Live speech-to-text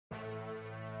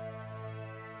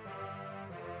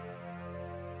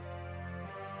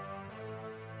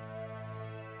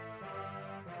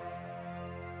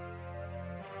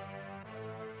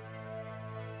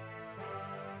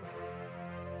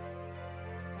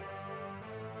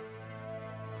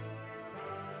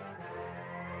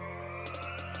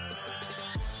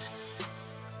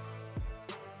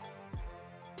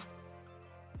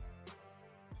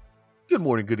Good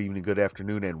morning, good evening, good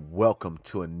afternoon, and welcome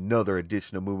to another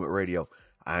edition of Movement Radio.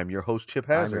 I'm your host, Chip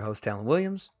Hazard. I'm your host, Talon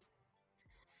Williams.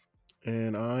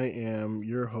 And I am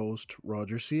your host,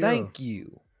 Roger Sierra. Thank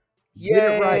you. Yay!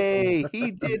 Get it right.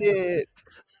 He did it.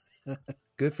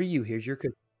 Good for you. Here's your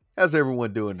cookie. How's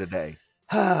everyone doing today?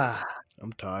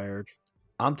 I'm tired.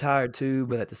 I'm tired too,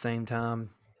 but at the same time,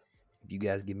 if you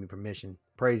guys give me permission,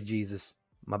 praise Jesus.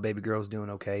 My baby girl's doing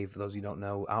okay. For those of you who don't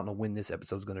know, I don't know when this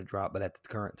episode's going to drop, but at the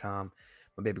current time,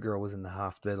 my baby girl was in the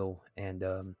hospital and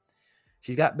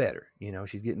she's got better. You know,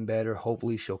 she's getting better.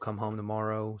 Hopefully she'll come home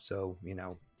tomorrow. So, you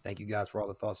know, thank you guys for all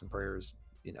the thoughts and prayers,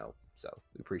 you know, so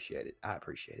we appreciate it. I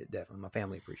appreciate it. Definitely. My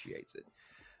family appreciates it.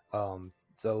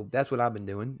 So that's what I've been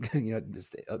doing, you know,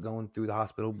 just going through the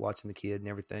hospital, watching the kid and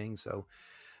everything. So,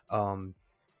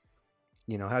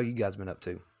 you know, how you guys been up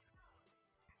to?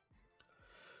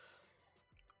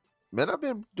 Man, I've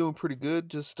been doing pretty good.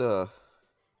 Just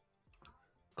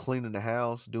cleaning the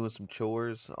house, doing some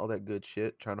chores, all that good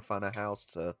shit. Trying to find a house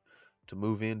to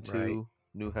move into, Right.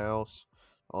 New house,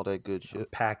 all that good I'm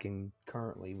shit. packing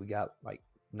currently. We got like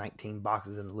 19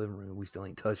 boxes in the living room we still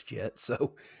ain't touched yet.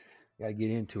 So gotta get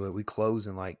into it. We close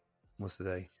in like, what's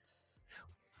today?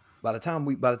 By the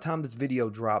time this video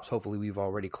drops, hopefully we've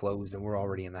already closed and we're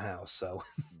already in the house. So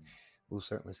we'll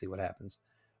certainly see what happens.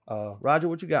 Roger,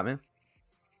 what you got, man?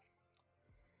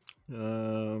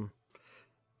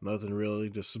 Nothing really,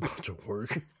 just a bunch of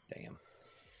work. Damn.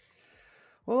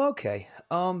 Well, okay.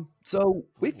 So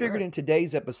we figured in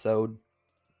today's episode,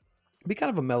 be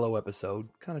kind of a mellow episode,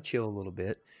 kind of chill a little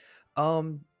bit.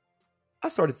 I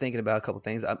started thinking about a couple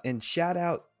things, and shout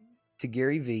out to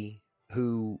Gary V,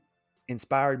 who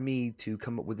inspired me to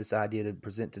come up with this idea to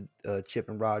present to Chip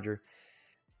and Roger.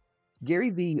 Gary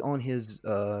V on his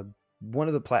one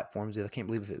of the platforms, I can't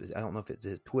believe I don't know if it's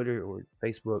his Twitter or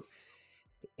Facebook.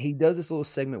 He does this little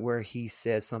segment where he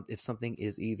says if something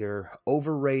is either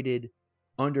overrated,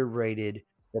 underrated,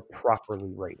 or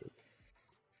properly rated.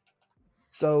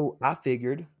 So I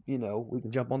figured, you know, we can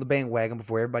jump on the bandwagon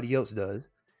before everybody else does.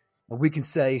 And we can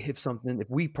say if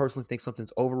we personally think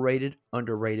something's overrated,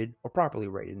 underrated, or properly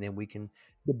rated, and then we can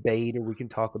debate or we can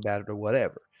talk about it or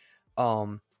whatever.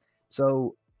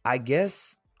 So I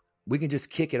guess we can just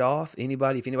kick it off. If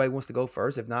anybody wants to go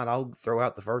first, if not, I'll throw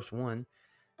out the first one.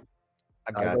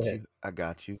 I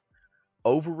got you.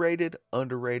 Overrated,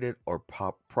 underrated, or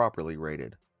properly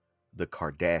rated? The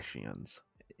Kardashians.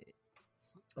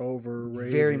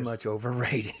 Overrated. Very much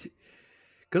overrated.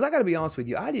 Because I got to be honest with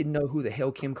you, I didn't know who the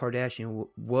hell Kim Kardashian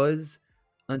was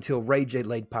until Ray J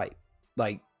laid pipe.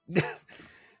 Like,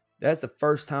 that's the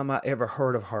first time I ever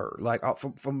heard of her. Like, I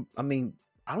don't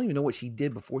even know what she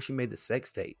did before she made the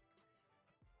sex tape.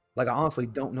 Like, I honestly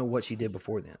don't know what she did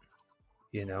before then.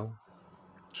 You know?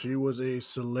 She was a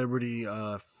celebrity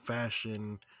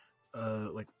fashion,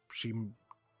 like she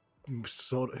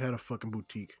had a fucking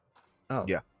boutique. Oh,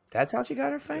 yeah. That's how she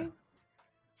got her fame?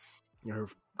 Yeah.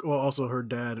 Also, her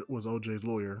dad was OJ's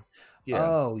lawyer. Yeah.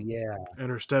 Oh, yeah. And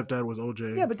her stepdad was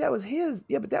OJ. Yeah, but that was his.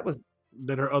 Yeah, but that was.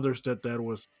 Then her other stepdad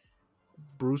was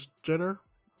Bruce Jenner.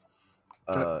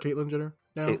 Caitlyn Jenner.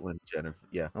 Now? Caitlyn Jenner.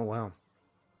 Yeah. Oh, wow.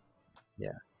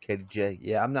 Yeah. Katie J.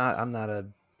 Yeah,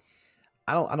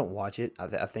 I don't watch it.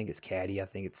 I think it's catty. I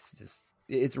think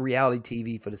it's reality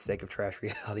TV for the sake of trash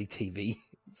reality TV.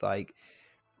 It's like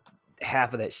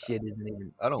half of that shit isn't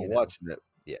even. I don't watch it.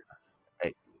 Yeah.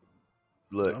 Hey,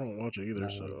 look, I don't watch it either.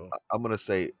 So I'm gonna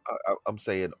say I'm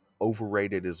saying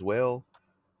overrated as well.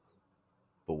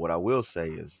 But what I will say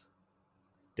is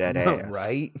that ass,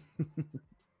 right?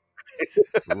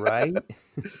 Right.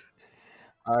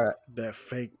 All right. That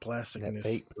fake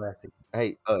plasticness.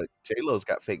 Hey, J-Lo's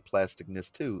got fake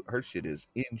plasticness too. Her shit is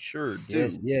insured too.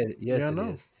 Yes, it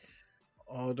is.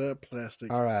 All that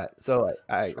plastic. All right. So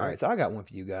all right. So I got one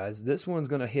for you guys. This one's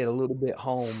gonna hit a little bit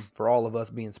home for all of us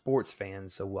being sports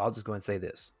fans. So I'll just go and say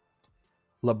this: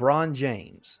 LeBron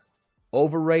James,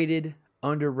 overrated,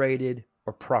 underrated,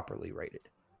 or properly rated?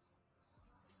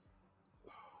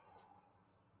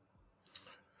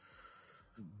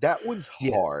 That one's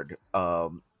hard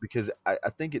because I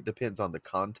think it depends on the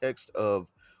context of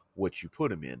what you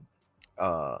put him in.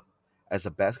 As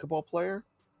a basketball player,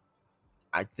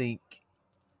 I think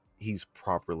he's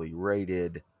properly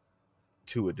rated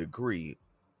to a degree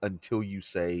until you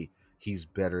say he's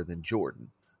better than Jordan.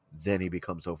 Then he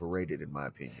becomes overrated, in my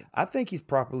opinion. I think he's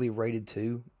properly rated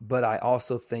too, but I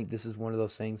also think this is one of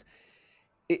those things.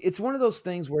 It's one of those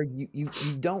things where you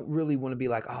don't really want to be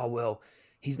like, oh, well,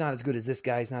 he's not as good as this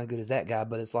guy. He's not as good as that guy.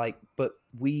 But it's like, but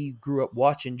we grew up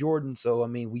watching Jordan. So, I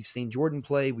mean, we've seen Jordan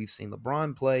play. We've seen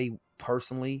LeBron play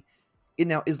personally. And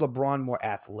now, is LeBron more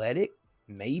athletic?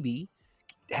 Maybe.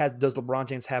 does LeBron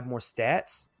James have more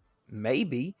stats?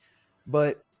 Maybe,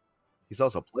 but He's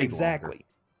also played exactly.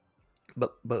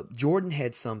 Longer. But Jordan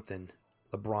had something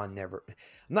LeBron never. I'm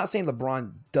not saying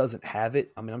LeBron doesn't have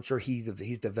it. I mean, I'm sure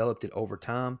he's developed it over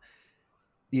time.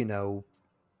 You know,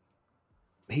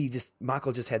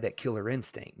 Michael just had that killer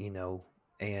instinct, you know,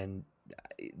 and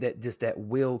that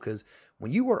will, because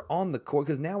when you were on the court,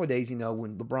 because nowadays, you know,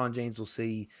 when LeBron James will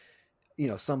see, you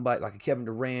know, somebody like a Kevin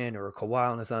Durant or a Kawhi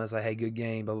on the side and say, hey, good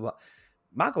game, blah, blah, blah.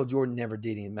 Michael Jordan never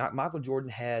did it. Michael Jordan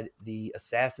had the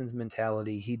assassin's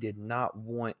mentality. He did not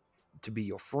want to be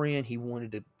your friend. He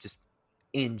wanted to just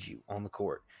end you on the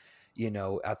court. You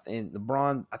know, I think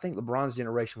LeBron's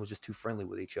generation was just too friendly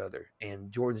with each other,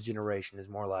 and Jordan's generation is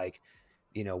more like,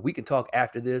 you know, we can talk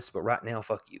after this, but right now,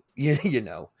 fuck you. You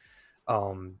know.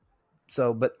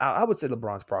 So, but I would say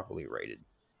LeBron's properly rated.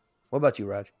 What about you,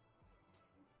 Raj?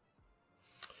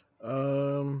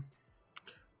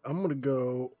 I'm gonna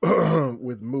go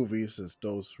with movies, since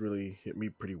those really hit me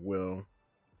pretty well.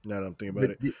 Now that I'm thinking about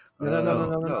it.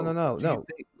 No.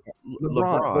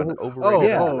 LeBron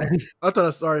overrated. I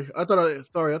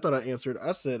thought I answered.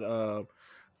 I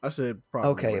said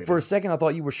properly. Okay, rated. for a second I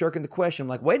thought you were shirking the question. I'm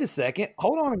like, wait a second,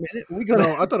 hold on a minute.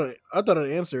 No, I thought I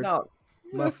answered. No,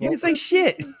 you didn't say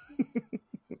shit.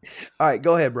 All right,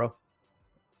 go ahead, bro.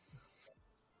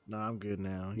 Nah, I'm good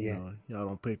now. Yeah. You know, y'all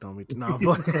don't pick on me. No,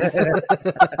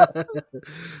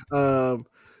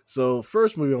 so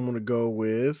first movie I'm gonna go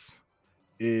with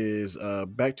is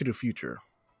Back to the Future.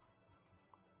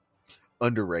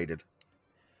 Underrated.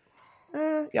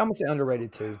 Yeah, I'm gonna say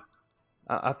underrated too.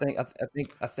 I think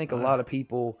a lot of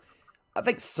people. I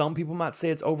think some people might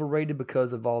say it's overrated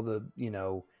because of all the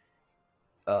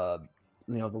the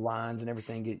lines and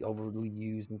everything get overly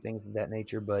used and things of that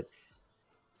nature. But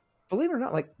believe it or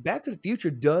not, like Back to the Future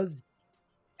does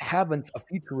have a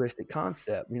futuristic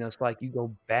concept. You know, it's like you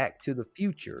go back to the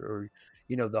future, or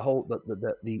you know, the whole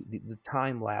the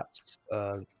time lapse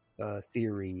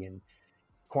theory and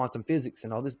quantum physics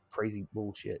and all this crazy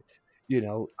bullshit. You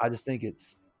know, I think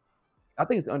it's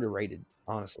underrated,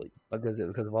 honestly, because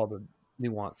of all the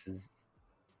nuances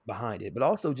behind it, but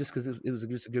also just because it was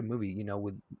just a good movie, you know,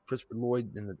 with Christopher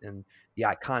Lloyd and the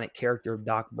iconic character of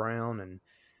Doc Brown, and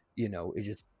you know,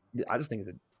 I just think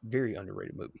it's a very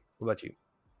underrated movie. What about you?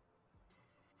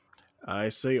 I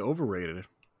say overrated.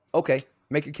 Okay,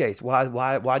 make your case. Why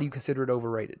do you consider it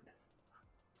overrated?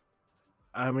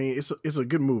 I mean, it's a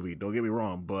good movie. Don't get me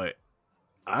wrong, but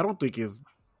I don't think it's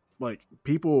like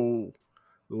people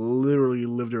literally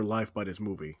live their life by this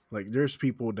movie. Like, there's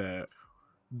people that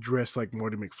dress like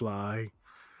Marty McFly.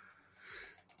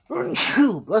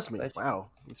 Bless me. Wow,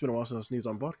 it's been a while since I sneezed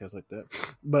on podcasts like that.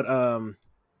 But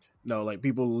no, like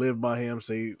people live by him.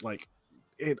 Say like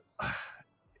it.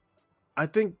 I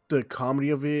think the comedy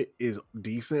of it is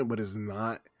decent, but it's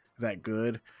not that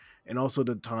good. And also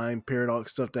the time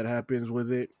paradox stuff that happens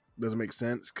with it doesn't make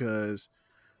sense, because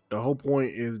the whole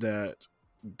point is that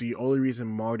the only reason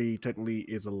Marty technically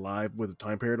is alive with the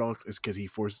time paradox is because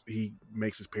he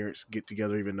makes his parents get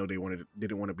together even though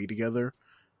didn't want to be together.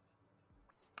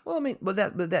 Well, I mean, but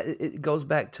it goes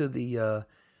back to the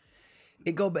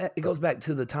it goes back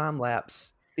to the time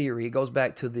lapse theory. It goes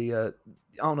back to the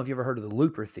I don't know if you ever heard of the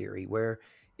Looper theory, where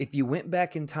if you went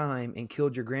back in time and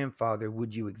killed your grandfather,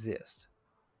 would you exist?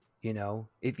 You know,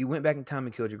 if you went back in time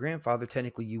and killed your grandfather,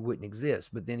 technically you wouldn't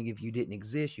exist. But then if you didn't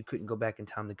exist, you couldn't go back in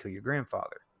time to kill your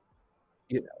grandfather.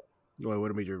 You know, Well, it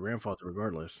wouldn't be your grandfather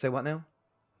regardless. Say what now?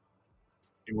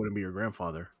 It wouldn't be your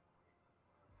grandfather.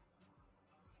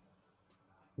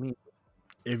 I mean,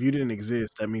 if you didn't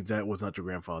exist, that means that was not your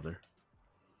grandfather.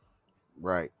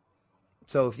 Right.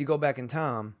 So if you go back in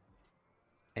time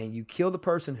and you kill the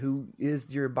person who is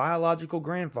your biological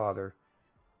grandfather,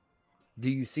 do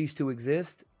you cease to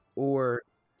exist? Or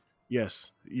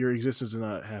yes, your existence does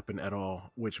not happen at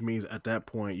all, which means at that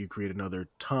point you create another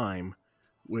time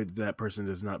with that person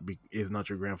is not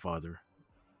your grandfather.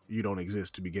 You don't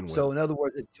exist to begin with. So in other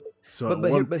words,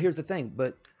 but here's the thing.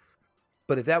 But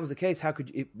if that was the case, how could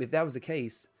you, if that was the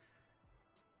case,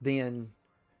 then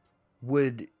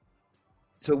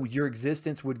so your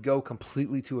existence would go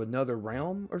completely to another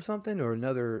realm or something, or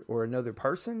another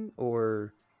person,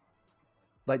 or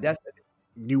like that's.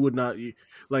 You would not,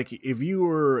 like, if you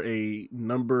were a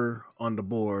number on the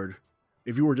board,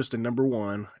 if you were just a number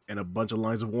one and a bunch of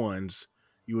lines of ones,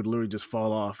 you would literally just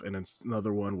fall off and then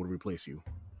another one would replace you.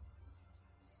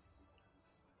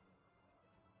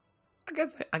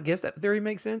 I guess that theory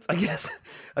makes sense. I guess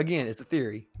again, it's a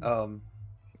theory. Time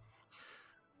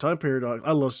paradox.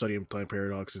 I love studying time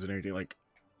paradoxes and everything. Like,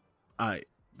 I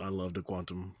love the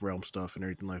quantum realm stuff and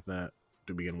everything like that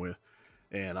to begin with.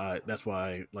 and that's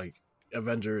why like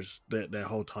Avengers that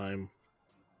whole time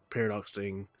paradox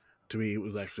thing to me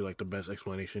was actually like the best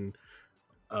explanation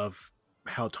of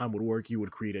how time would work. You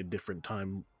would create a different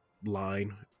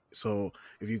timeline. So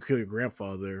if you kill your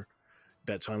grandfather,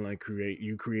 that timeline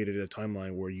created a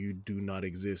timeline where you do not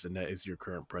exist, and that is your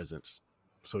current presence.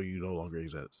 So you no longer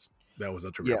exist. That was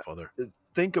not your Yeah. grandfather.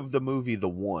 Think of the movie The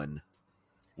One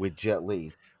with Jet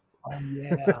Li. Oh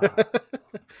yeah.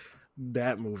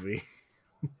 That movie.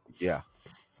 Yeah.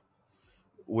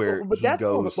 Where But he that's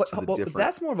more of goes to the but different.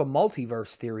 that's more of a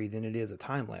multiverse theory than it is a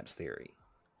time lapse theory.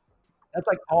 That's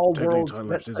like all Technically, worlds. time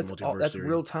lapse is a multiverse That's theory.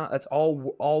 real time. That's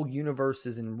all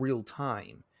universes in real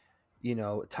time. You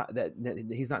know that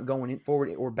he's not going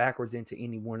forward or backwards into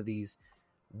any one of these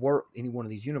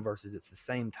universes. It's the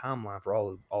same timeline for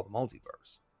all the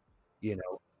multiverse. You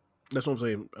know, That's what I'm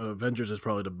saying. Avengers is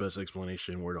probably the best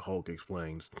explanation where the Hulk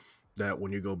explains that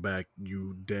when you go back,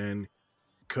 you then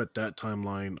cut that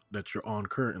timeline that you're on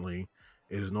currently.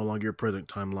 It is no longer your present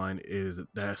timeline.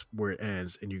 That's where it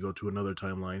ends, and you go to another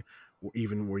timeline,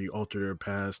 even where you alter your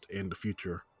past and the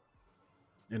future,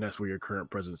 and that's where your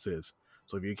current presence is.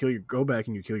 So if you go back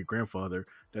and you kill your grandfather,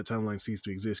 that timeline ceases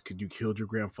to exist because you killed your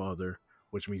grandfather,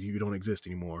 which means you don't exist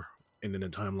anymore, and then the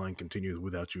timeline continues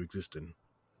without you existing.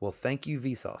 well, thank you,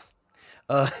 Vsauce.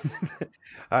 All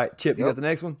right, Chip, you got the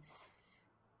next one?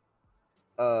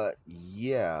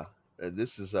 Yeah.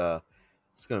 This is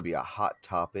it's going to be a hot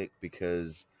topic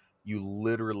because you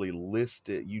literally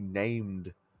you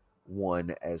named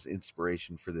one as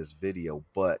inspiration for this video,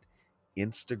 but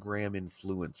Instagram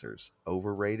influencers,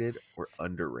 overrated or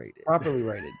underrated? Properly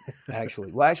rated,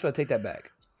 actually. Well, actually, I take that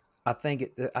back. I think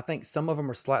some of them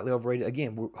are slightly overrated.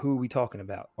 Again, who are we talking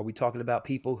about? Are we talking about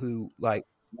people who like?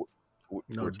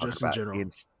 No, We're talking just in about general.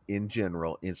 in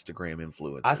general Instagram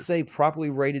influencers. I say properly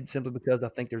rated simply because I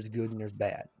think there's good and there's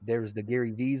bad. There's the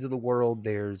Gary V's of the world.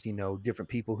 There's different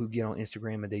people who get on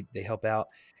Instagram and they help out,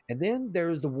 and then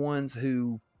there's the ones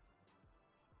who,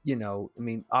 I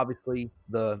mean, obviously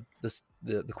the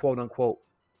quote unquote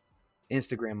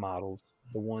Instagram models,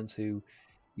 the ones who,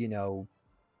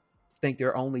 think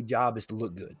their only job is to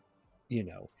look good,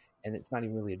 and it's not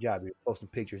even really a job. You're posting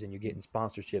pictures and you're getting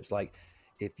sponsorships. Like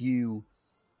if you,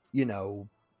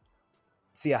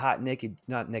 see a hot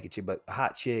not naked chick, but a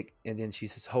hot chick, and then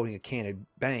she's just holding a can of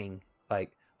Bang,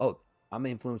 like, oh, I'm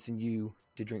influencing you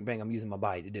to drink Bang. I'm using my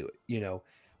body to do it,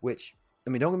 which, I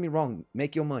mean, don't get me wrong,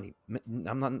 make your money.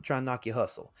 I'm not trying to knock your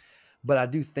hustle, but I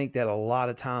do think that a lot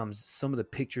of times some of the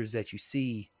pictures that you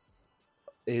see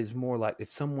is more like if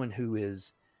someone who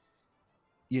is,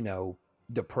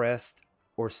 depressed,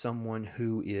 or someone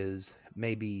who is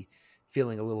maybe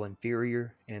feeling a little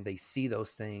inferior and they see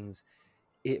those things,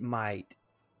 it might,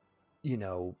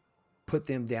 put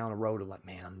them down a road of like,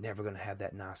 man, I'm never going to have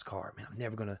that nice car. Man, I'm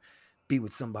never going to be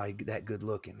with somebody that good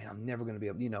looking. Man, I'm never going to be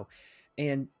able,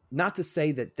 and not to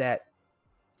say that,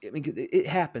 I mean, it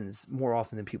happens more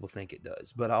often than people think it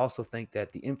does. But I also think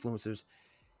that the influencers,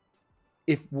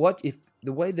 if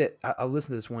the way that I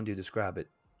listened to this one dude describe it,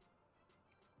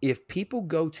 if people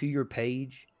go to your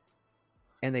page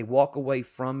and they walk away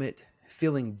from it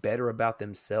feeling better about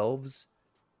themselves,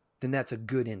 then that's a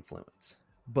good influence.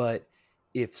 But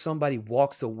if somebody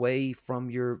walks away from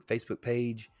your Facebook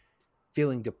page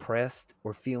feeling depressed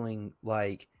or feeling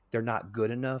like they're not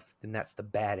good enough, then that's the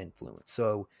bad influence.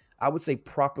 So I would say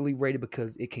properly rated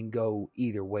because it can go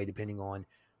either way depending on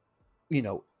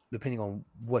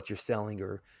what you're selling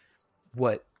or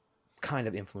what kind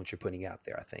of influence you're putting out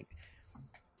there, I think.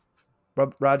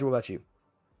 Roger, what about you?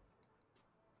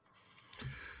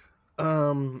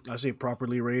 I say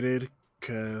properly rated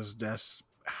because that's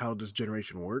how this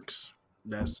generation works.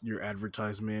 That's your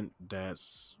advertisement.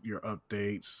 That's your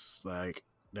updates. Like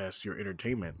that's your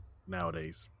entertainment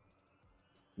nowadays.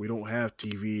 We don't have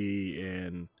TV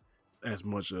and as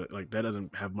much like that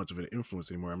doesn't have much of an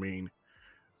influence anymore. I mean,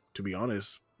 to be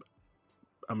honest,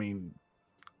 I mean,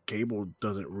 cable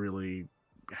doesn't really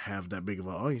have that big of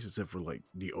an audience except for like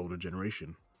the older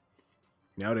generation.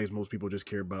 Nowadays, most people just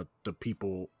care about the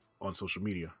people on social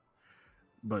media.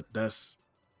 But that's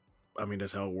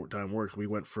how time works. We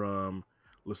went from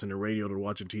listening to radio to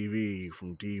watching TV,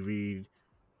 from TV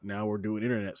now we're doing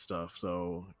internet stuff.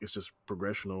 So it's just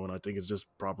progressional, and I think it's just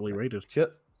properly rated.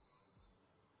 Chip?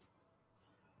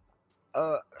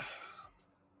 Hot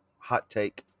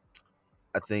take.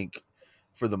 I think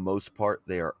for the most part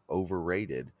they are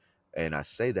overrated, and I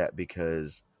say that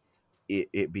because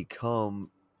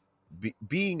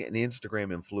being an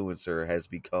Instagram influencer has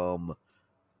become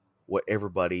what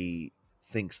everybody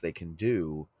thinks they can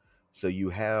do. So you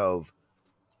have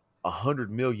 100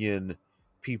 million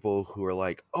people who are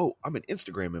like, oh, I'm an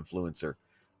Instagram influencer,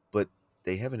 but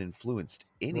they haven't influenced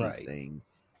anything,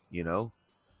 you know.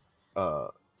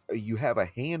 You have a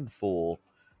handful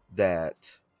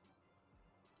that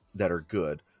are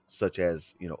good, such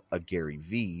as, you know, a Gary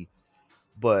V,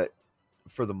 but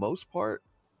for the most part,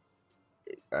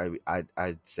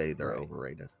 I'd say they're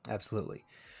overrated. Absolutely.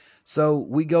 So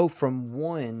we go from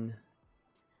one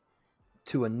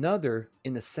to another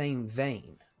in the same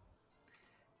vein,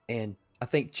 and I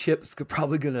think Chip's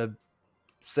probably gonna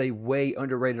say way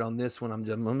underrated on this one.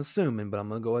 I'm assuming, but I'm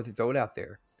gonna go ahead and throw it out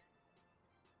there.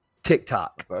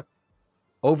 TikTok. Okay.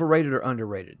 Overrated or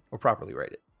underrated or properly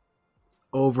rated?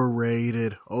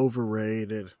 Overrated.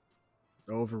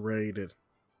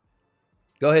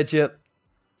 Go ahead, Chip.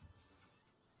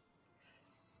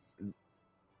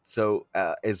 So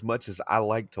as much as I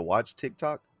like to watch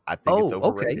TikTok, I think it's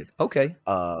overrated. Okay.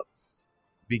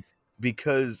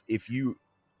 Because if you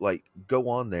like go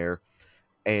on there,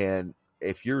 and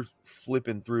if you're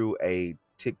flipping through a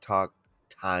TikTok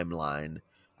timeline,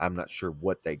 I'm not sure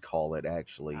what they call it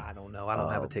actually. I don't know. I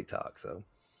don't have a TikTok, so.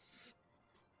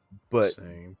 But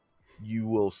Same. You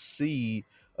will see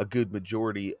a good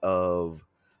majority of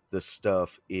the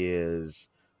stuff is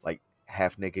like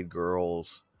half naked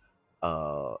girls,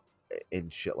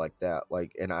 and shit like that.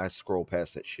 Like, and I scroll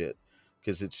past that shit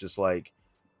because it's just like,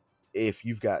 if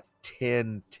you've got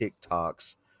 10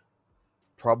 TikToks,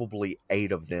 probably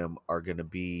 8 of them are going to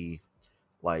be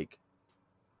like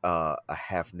a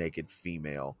half naked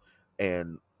female.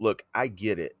 And look, I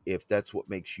get it. If that's what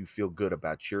makes you feel good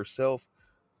about yourself,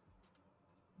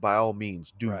 by all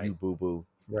means, do you, boo boo.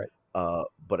 Right.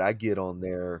 But I get on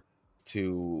there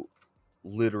to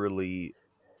literally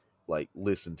like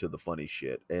listen to the funny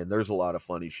shit, and there's a lot of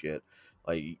funny shit.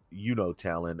 Like, you know,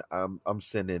 Talon, I'm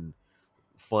sending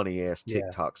funny ass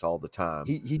TikToks all the time.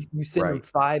 You send them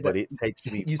 5, but it takes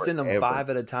me. You send them forever.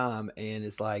 5 at a time, and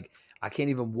it's like I can't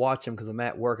even watch them because I'm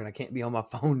at work and I can't be on my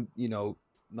phone. You know,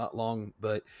 not long,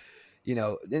 but you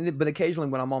know, but occasionally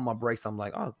when I'm on my breaks, I'm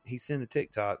like, oh, he sent a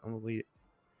TikTok. I'm gonna be,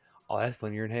 oh, that's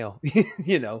funnier than hell,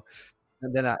 you know.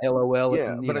 And then I LOL.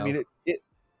 Yeah, and, but I mean,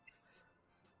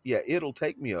 it'll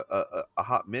take me a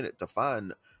hot minute to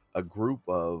find a group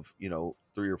of, you know,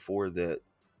 3 or 4 that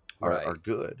are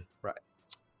good. Right.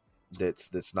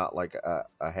 That's not like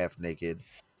a half naked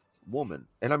woman.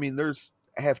 And I mean, there's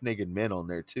half naked men on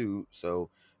there too, so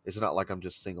it's not like I'm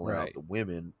just singling out the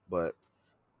women, but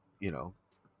you know,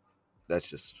 that's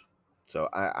just, so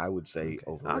I would say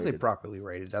overrated. I would say properly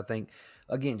rated. I think,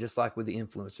 again, just like with the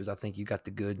influencers, I think you got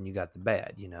the good and you got the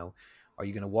bad. You know, are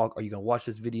you gonna watch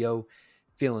this video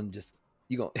feeling just,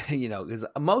 you know, because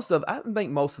I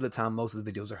think most of the time, most of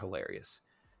the videos are hilarious,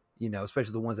 you know,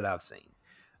 especially the ones that I've seen.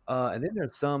 And then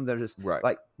there's some that are just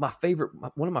like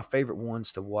one of my favorite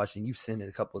ones to watch, and you've seen it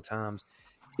a couple of times.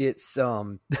 It's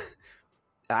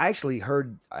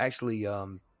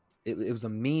it was a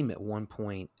meme at one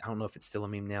point. I don't know if it's still a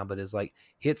meme now, but it's like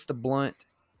hits the blunt,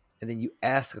 and then you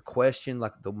ask a question,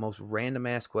 like the most random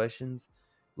ass questions.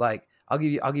 Like I'll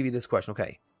give you this question.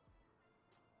 Okay.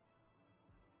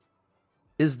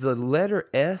 Is the letter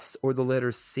S or the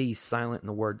letter C silent in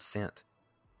the word sent?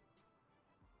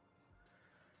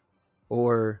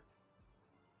 Or,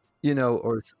 you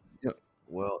know,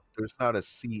 well, there's not a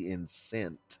C in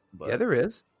scent, but yeah, there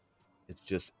is. It's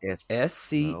just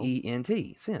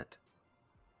SCENT, scent.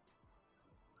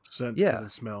 Scent doesn't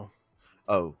smell.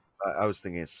 Oh, I was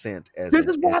thinking scent as this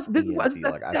is why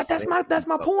that's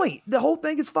my point. The whole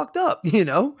thing is fucked up, you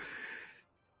know.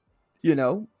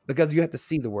 Because you have to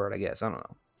see the word, I guess. I don't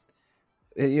know.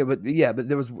 But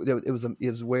it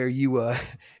was where you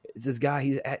this guy,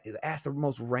 he asked the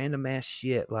most random ass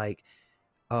shit, like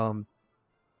I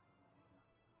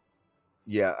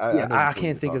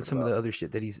can't think of some of the other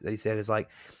shit that he said. Is like,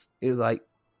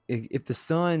 if the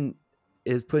sun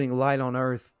is putting light on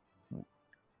Earth,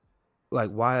 like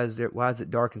why is it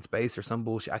dark in space or some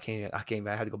bullshit? I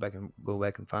had to go back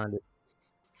and find it.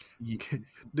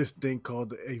 This thing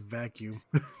called a vacuum.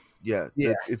 Yeah.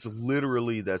 It's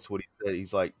literally, that's what he said.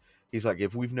 He's like,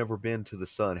 if we've never been to the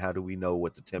sun, how do we know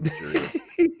what the temperature is?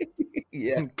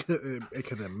 Yeah,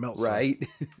 because it melts. Right.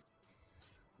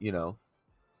 You know,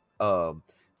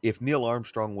 if Neil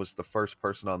Armstrong was the first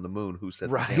person on the moon, who set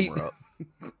the camera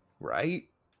up? Right.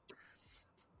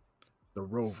 The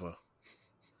rover.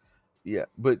 Yeah,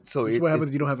 but so it's what happens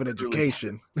if you don't have an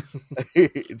education.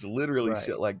 It's literally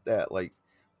shit like that, like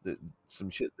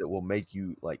some shit that will make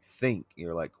you like think.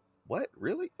 You're like, what?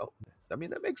 Really? Oh, I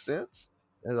mean, that makes sense.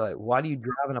 They're like, why do you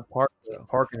drive in a park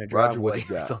in a driveway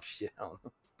or some shit? I don't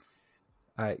know.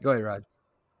 All right, go ahead, Rod.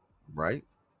 Right.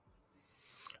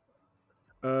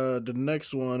 The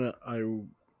next one I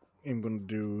am gonna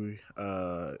do.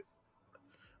 I'm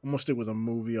gonna stick with a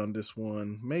movie on this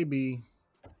one. Maybe.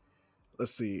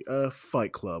 Let's see.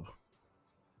 Fight Club.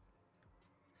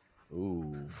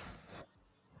 Ooh.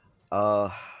 Uh,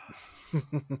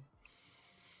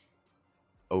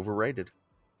 overrated.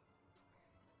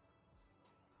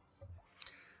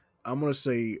 I'm gonna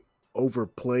say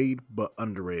overplayed but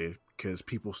underrated because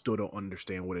people still don't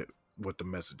understand what the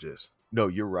message is. No,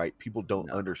 you're right. People don't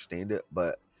No. understand it,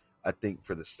 but I think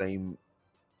for the same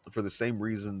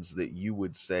reasons that you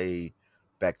would say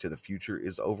Back to the Future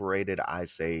is overrated, I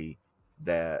say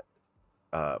that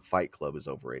Fight Club is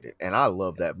overrated, and I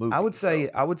love that movie. I would say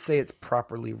it's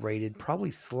properly rated, probably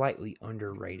slightly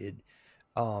underrated.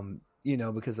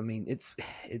 Because I mean it's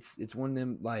one of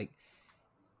them like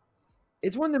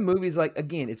it's one of the movies like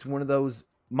again, it's one of those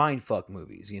mindfuck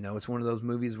movies, it's one of those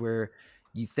movies where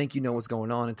you think you know what's going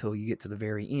on until you get to the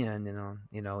very end,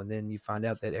 and then you find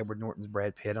out that Edward Norton's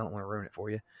Brad Pitt. I don't want to ruin it for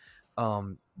you.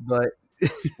 But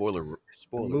spoiler.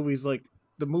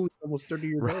 The movie's almost 30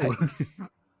 years right. old.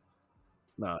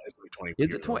 Nah, it's like 20.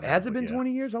 Is it 20? Has it been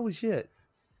 20 years? Holy shit!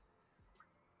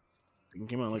 It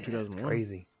came out in like 2001. It's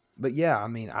crazy. But yeah, I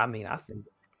mean, I think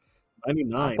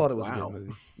 99. I thought it was a good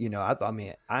movie.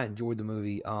 I enjoyed the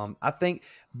movie. I think,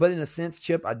 but in a sense,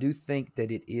 Chip, I do think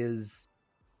that it is,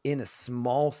 in a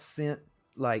small sense,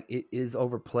 like it is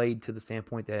overplayed to the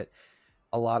standpoint that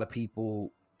a lot of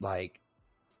people like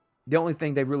the only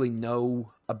thing they really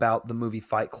know about the movie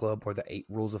Fight Club are the 8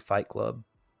 rules of Fight Club.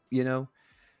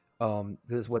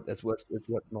 That's what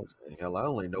most. Hell, I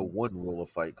only know one rule of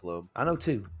Fight Club. I know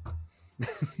 2.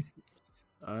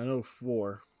 I know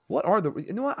 4. What are the?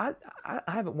 You know what? I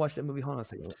haven't watched that movie. Hold on a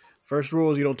second. First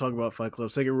rule is you don't talk about Fight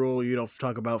Club. Second rule, you don't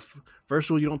talk about. First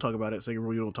rule, you don't talk about it. Second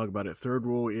rule, you don't talk about it. Third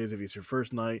rule is if it's your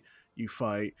first night, you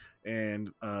fight.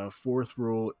 And fourth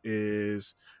rule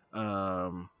is,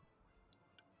 oh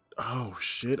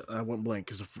shit, I went blank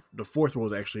because the fourth rule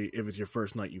is actually if it's your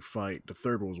first night, you fight. The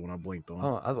third rule is when I blinked on.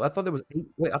 Oh, I thought there was 8.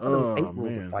 Wait, I thought there was 8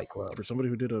 rules of Fight Club. For somebody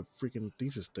who did a freaking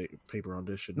thesis paper on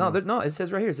this shit. No, it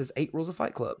says right here. It says 8 rules of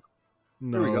Fight Club.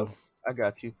 No. Here we go. I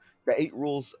got you. The 8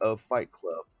 rules of Fight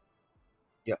Club.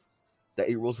 Yeah. The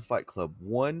 8 rules of Fight Club.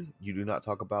 1, you do not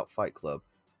talk about Fight Club.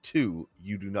 2,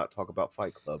 you do not talk about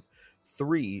Fight Club.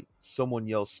 3, someone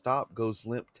yells stop, goes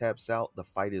limp, taps out, the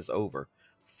fight is over.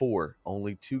 4,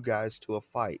 only 2 guys to a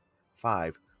fight.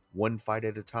 5, 1 fight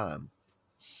at a time.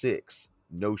 6,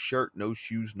 no shirt, no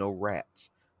shoes, no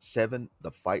rats. 7, the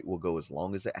fight will go as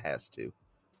long as it has to.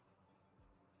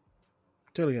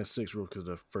 Telly has 6 rules because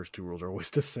the first 2 rules are always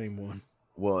the same one.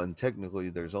 Well, and technically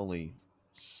there's only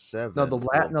 7. No, the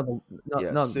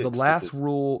last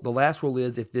rule. The last rule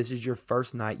is if this is your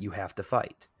first night, you have to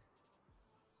fight.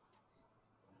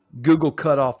 Google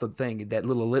cut off the thing. That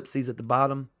little ellipses at the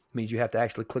bottom means you have to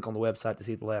actually click on the website to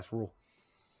see the last rule.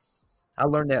 I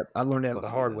learned that the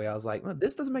hard way. I was like, well,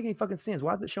 this doesn't make any fucking sense.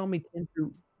 Why is it showing me 10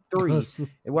 through 3?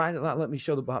 And why is it not let me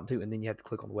show the bottom 2? And then you have to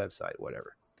click on the website,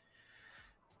 whatever.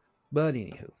 But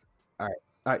anywho, all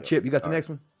right, Chip, you got the next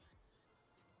one?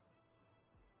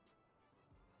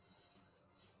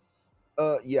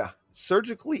 Yeah,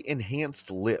 surgically enhanced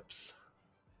lips.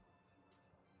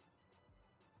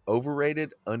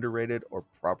 Overrated, underrated, or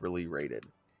properly rated?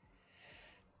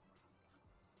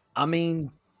 I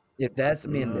mean, if that's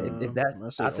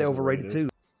I say overrated too.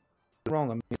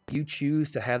 Wrong. I mean, if you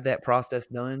choose to have that process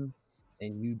done,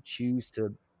 and you choose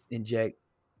to inject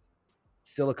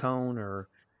silicone or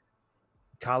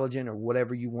collagen or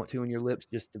whatever you want to in your lips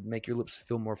just to make your lips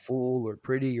feel more full or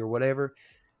pretty or whatever,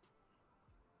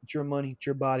 it's your money, it's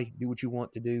your body, do what you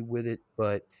want to do with it,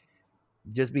 but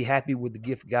just be happy with the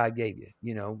gift God gave you,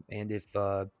 and if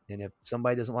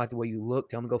somebody doesn't like the way you look,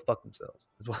 tell them to go fuck themselves.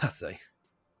 That's what I say.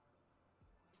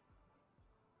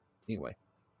 Anyway,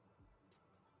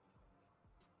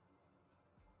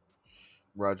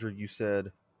 Roger, you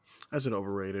said I said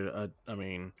overrated. I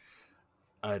mean,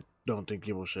 I don't think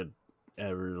people should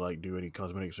ever do any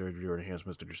cosmetic surgery or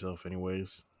enhancements to yourself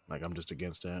anyways. I'm just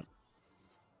against that.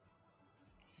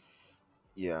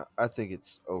 Yeah, I think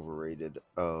it's overrated.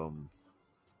 For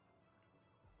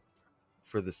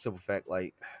the simple fact,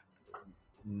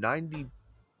 99%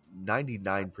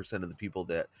 of the people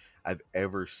that I've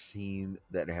ever seen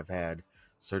that have had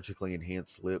surgically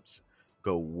enhanced lips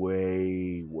go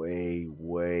way, way,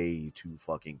 way too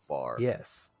fucking far.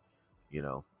 yes.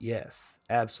 Yes,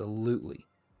 absolutely.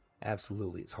 It's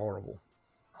horrible.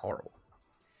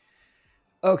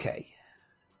 Okay,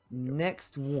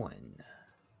 next one.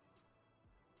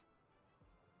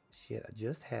 Shit, I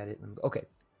just had it. Okay.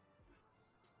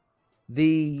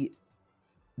 The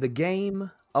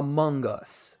game Among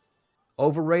Us,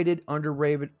 overrated,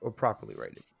 underrated, or properly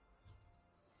rated?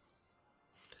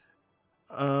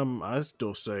 I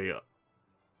still say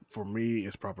for me,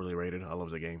 it's properly rated. I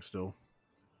love the game still.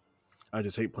 I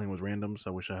just hate playing with randoms. I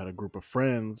wish I had a group of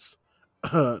friends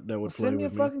that Well, would play send me a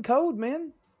with me. fucking code,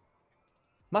 man.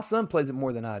 My son plays it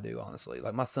more than I do, honestly.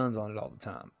 Like my son's on it all the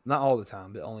time. Not all the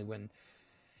time, but only when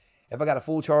if I got a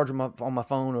full charge on my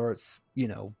phone, or it's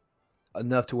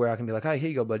enough to where I can be like, hey, here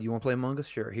you go, buddy. You want to play Among Us?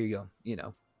 Sure, here you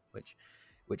go.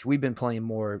 Which we've been playing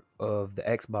more of the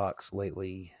Xbox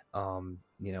lately.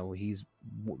 He's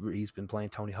been playing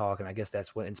Tony Hawk, and I guess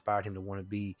that's what inspired him to want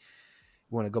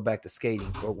to go back to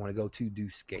skating, or want to go to do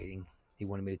skating. He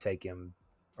wanted me to take him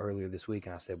earlier this week,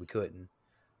 and I said we couldn't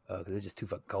because it's just too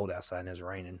fucking cold outside and it's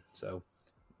raining, so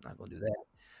I'm not gonna do that.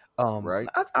 Right.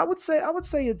 I would say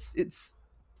it's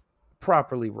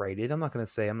properly rated. I'm not gonna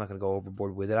go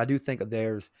overboard with it. I do think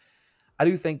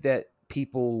that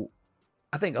people,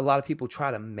 I think a lot of people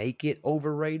try to make it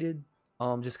overrated,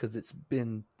 just because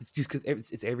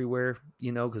it's everywhere,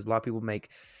 because a lot of people make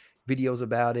videos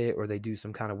about it, or they do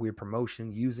some kind of weird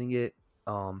promotion using it.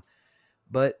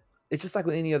 But it's just like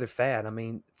with any other fad. I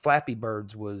mean, Flappy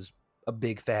Birds was a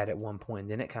big fad at one point, and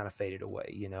then it kind of faded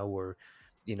away, or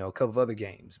a couple of other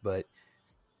games. But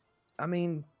I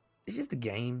mean, it's just a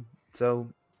game,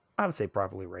 so I would say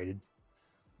properly rated.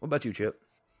 What about you, Chip?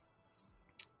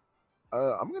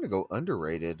 I'm gonna go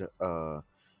underrated.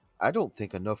 I don't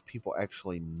think enough people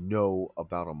actually know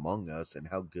about Among Us and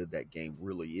how good that game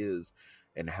really is,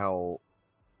 and how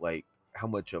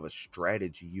much of a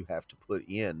strategy you have to put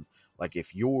in. Like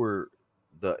if you're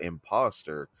the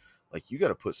imposter, like you got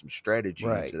to put some strategy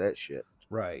Right. into that shit.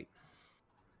 Right.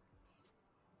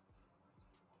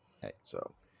 Hey.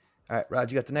 So, all right, Rod,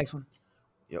 you got the next one?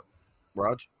 Yep.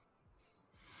 Raj?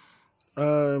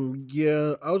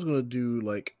 Yeah, I was gonna do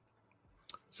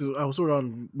so I was sort of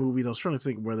on movies. I was trying to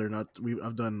think whether or not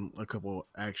I've done a couple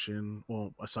action,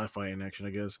 well, a sci-fi and action, I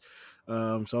guess.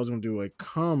 So I was gonna do a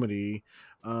comedy,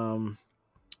 and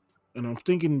I'm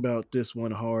thinking about this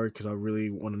one hard because I really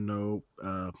want to know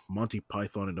Monty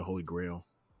Python and the Holy Grail.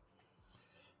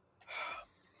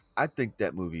 I think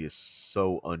that movie is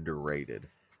so underrated.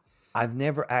 I've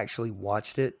never actually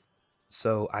watched it,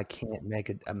 so I can't make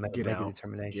a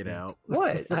determination. Get out.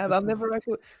 What? I've never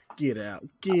actually. Get out.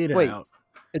 Wait. Out.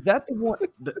 Is that the one?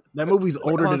 That movie's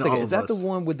older than all of us. Is that the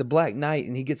one with the Black Knight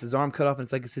and he gets his arm cut off and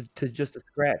it's like it's just a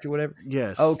scratch or whatever?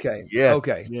 Yes. Okay. Yes.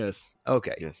 Okay. Yes.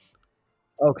 Okay. Yes.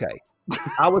 Okay.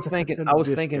 I was thinking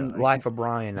Guy. Life of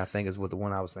Brian, I think is what the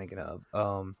one I was thinking of.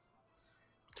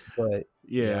 But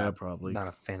yeah, probably not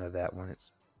a fan of that one.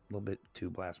 It's a little bit too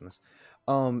blasphemous.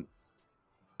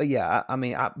 But yeah,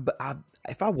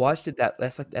 if I watched it,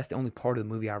 that's the only part of the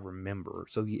movie I remember.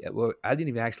 So yeah, well, I didn't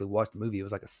even actually watch the movie. It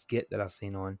was like a skit that I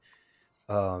seen on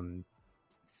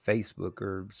Facebook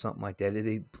or something like that.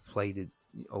 They played it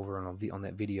over on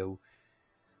that video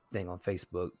thing on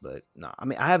Facebook. But no, I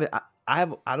mean,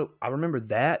 I remember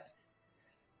that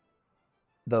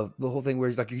the whole thing where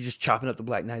it's like you're just chopping up the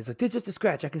Black Knight. It's like it's just a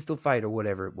scratch. I can still fight or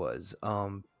whatever it was.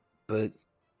 But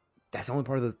that's the only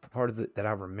part of it that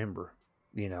I remember.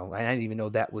 I didn't even know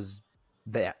that was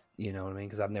that. You know what I mean?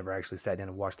 Because I've never actually sat down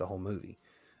and watched the whole movie.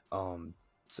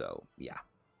 So yeah.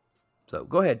 So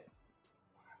go ahead.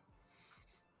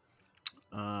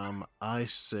 I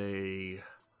say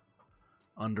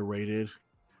underrated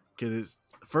because it's,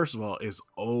 first of all, it's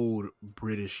old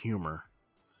British humor.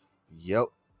 Yep.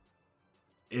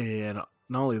 And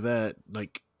not only that,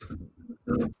 like,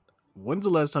 when's the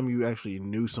last time you actually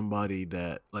knew somebody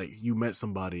that, like, you met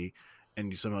somebody and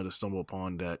you somehow just stumble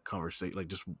upon that conversation, like,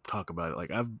 just talk about it?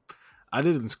 Like, I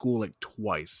did it in school, like,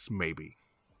 twice, maybe,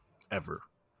 ever.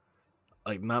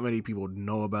 Like, not many people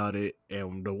know about it,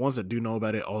 and the ones that do know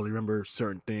about it only remember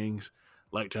certain things,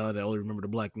 like telling they only remember the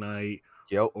Black Knight,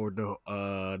 Yep. or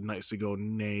the Knights to go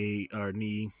knee.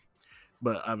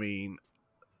 But I mean,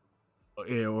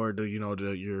 yeah, or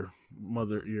your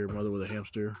mother with a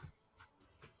hamster.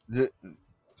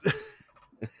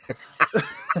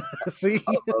 See,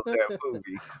 I love that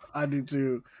movie. I do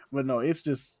too. But no, it's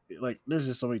just like there's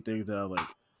just so many things that I like.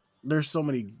 There's so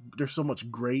much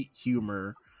great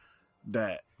humor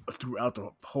that throughout the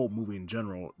whole movie in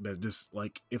general that just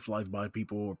like it flies by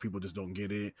people or people just don't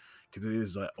get it because it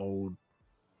is that old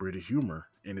British humor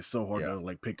and it's so hard to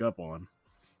like pick up on.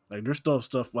 Like there's still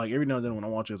stuff like every now and then when I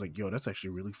watch it, it's like, yo, that's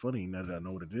actually really funny now that I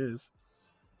know what it is.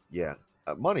 Yeah,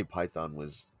 Monty Python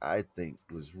was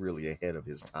really ahead of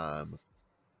his time.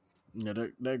 Yeah,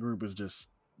 that group is just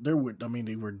they were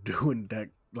doing that,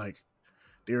 like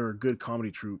they were a good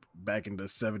comedy troupe back in the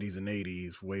 70s and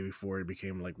 80s, way before it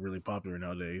became like really popular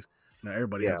nowadays. Now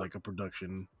everybody Yeah. has like a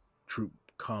production troupe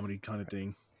comedy kind of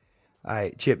thing. All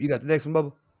right, Chip, you got the next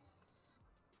one,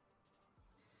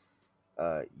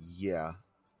 Bubba? Yeah.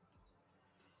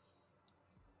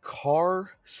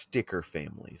 Car sticker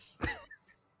families.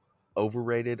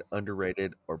 Overrated,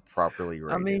 underrated, or properly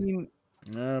rated? I mean,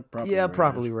 Properly yeah, rated.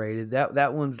 properly rated.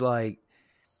 That one's like,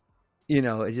 you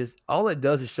know, it just all it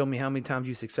does is show me how many times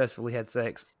you successfully had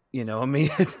sex. You know, I mean,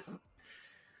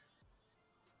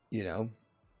 you know,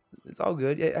 it's all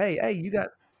good. Hey, you got.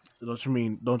 Don't you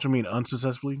mean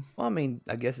unsuccessfully? Well, I mean,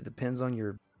 I guess it depends on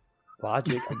your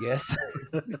logic. I guess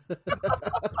the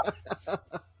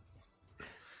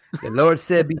Lord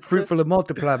said, "Be fruitful and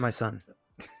multiply, my son."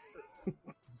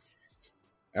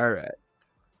 All right.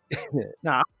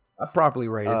 No, I properly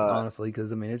rated honestly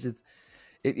because I mean it's just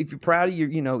if you're proud of if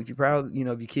you're proud of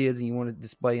your kids and you want to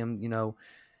display them,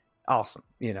 awesome.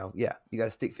 Yeah, you got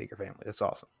a stick figure family. That's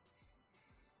awesome.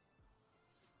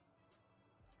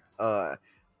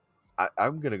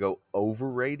 I'm gonna go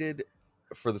overrated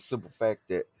for the simple fact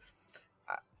that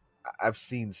I've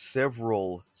seen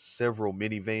several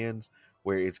minivans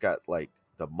where it's got like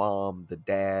the mom, the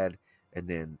dad, and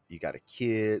then you got a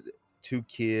kid, 2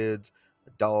 kids,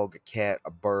 a dog, a cat,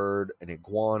 a bird, an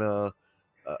iguana,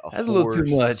 a That's horse. a little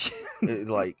too much.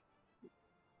 Like,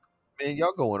 man,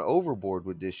 y'all going overboard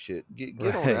with this shit. Get on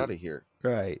Right. out of here.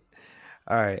 Right.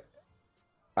 All right.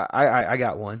 I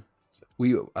got one.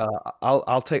 I'll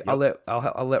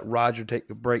let Roger take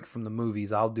the break from the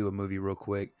movies. I'll do a movie real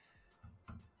quick.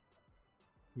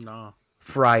 Nah.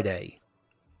 Friday.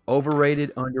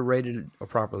 Overrated, underrated, or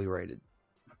properly rated?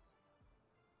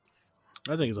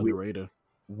 I think it's underrated.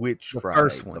 Which The Friday?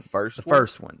 first one. The first The one?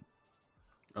 first one.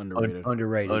 Underrated.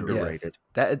 Underrated. Underrated. Yes.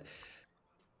 That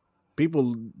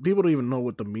People don't even know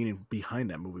what the meaning behind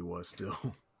that movie was still.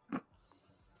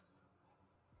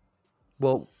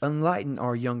 well, enlighten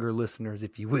our younger listeners,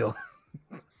 if you will.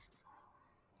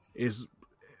 Is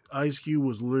Ice Cube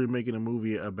was literally making a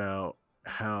movie about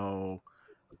how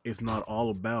it's not all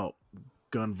about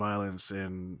gun violence,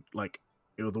 and like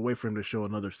it was a way for him to show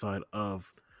another side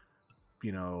of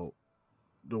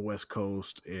the West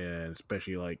Coast, and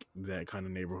especially like that kind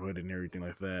of neighborhood and everything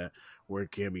like that, where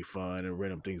it can be fun and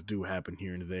random things do happen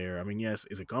here and there. I mean, yes,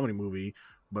 it's a comedy movie,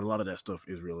 but a lot of that stuff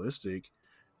is realistic.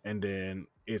 And then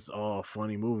it's all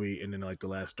funny movie, and then like the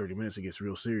last 30 minutes it gets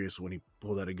real serious when he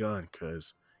pulled out a gun,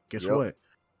 because guess Yep. what?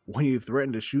 When you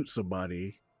threaten to shoot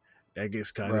somebody, that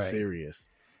gets kind of Right. serious.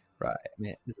 Right.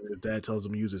 Man. His dad tells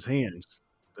him to use his hands.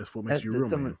 That's what makes you a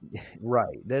real man.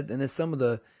 Right. And then some of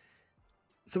the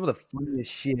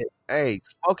funniest shit. Hey,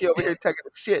 Smokey over here taking a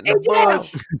shit in Hey, the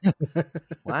bush.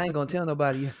 Well, I ain't gonna tell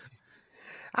nobody.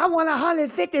 I want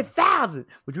 150,000,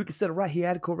 which we can settle right here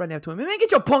out of court right now to him. Man,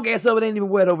 get your punk ass up. It ain't even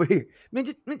wet over here. Man,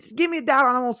 just give me $1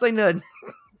 and I won't say nothing.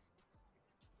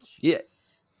 Shit.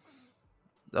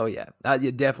 Oh yeah,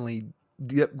 you're definitely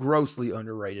grossly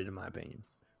underrated in my opinion.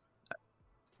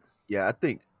 Yeah, I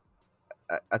think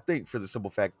for the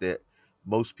simple fact that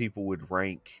most people would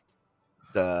rank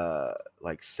the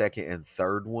like second and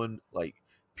third one, like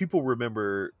people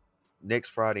remember Next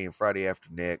Friday and Friday After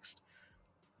Next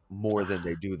more than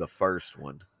they do the first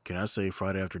one. Can I say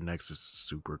Friday After Next is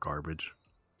super garbage?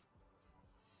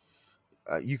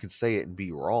 You can say it and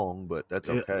be wrong, but that's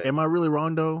okay. Am I really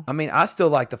wrong though? I mean, I still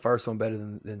like the first one better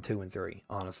than 2 and 3,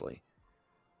 honestly.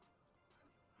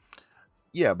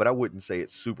 Yeah, but I wouldn't say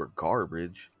it's super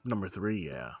garbage. Number 3,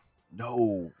 yeah.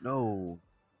 No.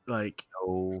 Like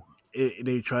No.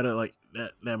 they try to like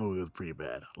that movie was pretty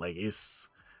bad. Like it's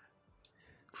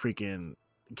freaking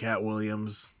Cat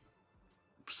Williams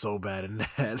so bad in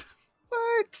that.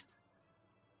 What?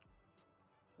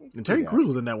 And Terry Yeah. Crews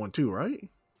was in that one too, right?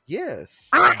 Yes.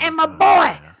 I am a God,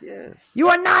 boy. yeah. Yes. You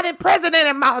are not a president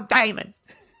in Mount Damon.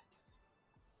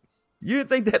 You didn't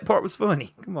think that part was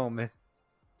funny? Come on, man.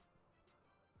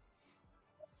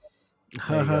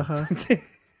 There you go.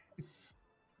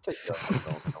 Take your eyes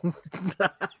off.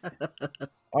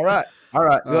 All right.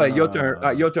 Go ahead. Your turn. All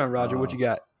right, your turn, Roger. What you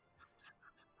got?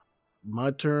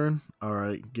 My turn. All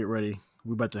right, get ready.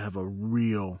 We're about to have a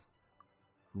real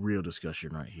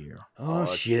discussion right here. Oh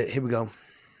shit! Here we go.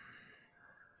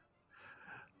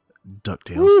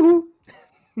 DuckTales. Woo-hoo.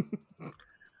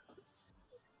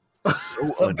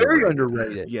 So Very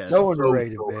underrated. Yes. So So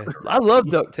underrated, man. I love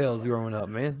DuckTales growing up,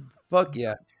 man. Fuck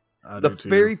yeah. I The do too.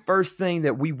 very first thing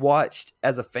that we watched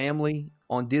as a family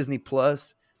on Disney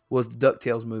Plus was the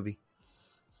DuckTales movie.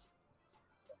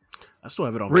 I still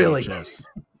have it on Really? VHS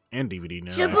and DVD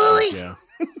now. Shabooey! Yeah.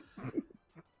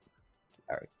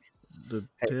 All right. The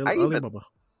Hey, Tale I of even- Alibaba.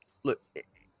 Look,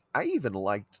 I even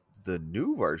liked the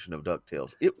new version of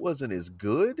DuckTales. It wasn't as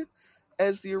good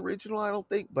as the original, I don't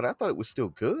think, but I thought it was still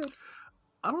good.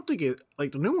 I don't think it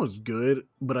like the new one's good,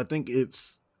 but I think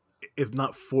it's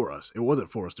not for us. It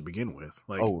wasn't for us to begin with.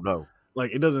 Like, Oh no,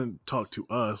 like it doesn't talk to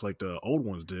us like the old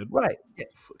ones did. Right. Yeah.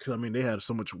 Because I mean, they had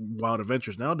so much wild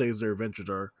adventures. Nowadays, their adventures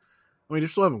are, I mean, they're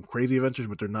still having crazy adventures,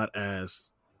 but they're not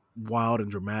as wild and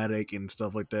dramatic and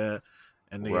stuff like that.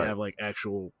 And they Right. have like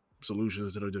actual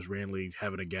solutions that are just randomly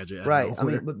having a gadget. Out of Right. I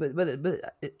nowhere. mean, but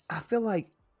I feel like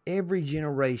every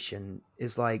generation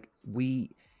is like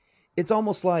it's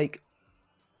almost like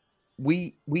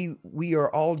we are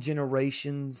all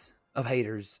generations of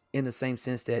haters in the same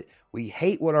sense that we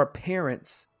hate what our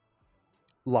parents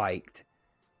liked,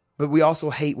 but we also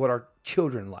hate what our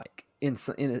children like in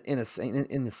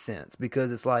a sense,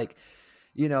 because it's like,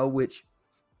 you know, which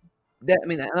that, I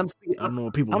mean, and I'm speaking, I don't know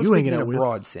what people I'm you speaking hanging in a out with.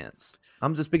 broad sense.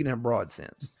 I'm just speaking in a broad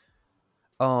sense.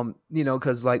 You know,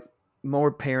 because like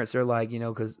more parents are like, you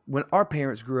know, because when our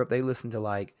parents grew up, they listened to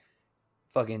like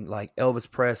fucking like Elvis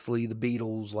Presley, the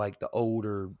Beatles, like the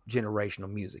older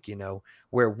generational music, you know,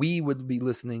 where we would be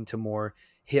listening to more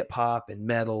hip hop and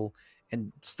metal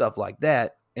and stuff like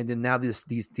that. And then now this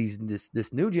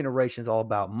new generation is all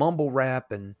about mumble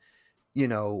rap and, you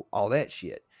know, all that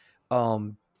shit.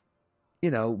 You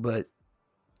know, but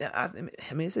I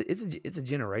mean, it's a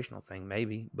generational thing,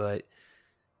 maybe, but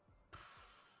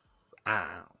I don't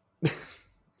know.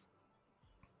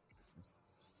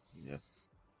 Yeah,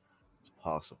 it's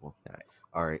possible. All right.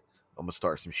 All right, I'm gonna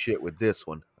start some shit with this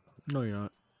one. No, you're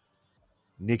not.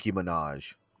 Nicki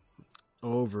Minaj.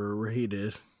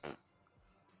 Overrated.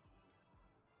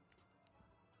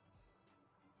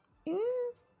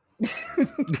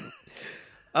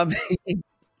 I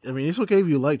mean, it's okay if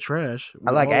you like trash. We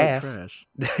I like all ass. trash.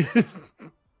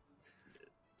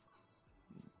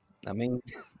 I mean,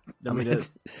 if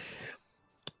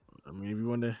you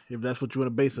want to, if that's what you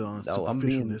want to base it on, no, I'm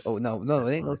being. superficialness. Oh no,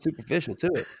 it ain't no fine. superficial to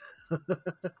it.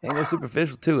 Ain't no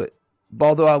superficial to it.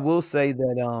 Although I will say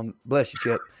that, bless you,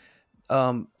 Chip.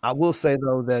 I will say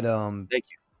though that, Thank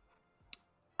you.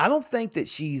 I don't think that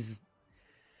she's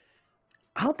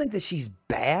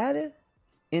bad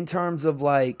in terms of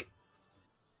like.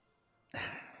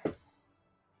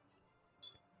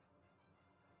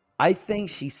 I think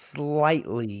she's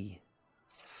slightly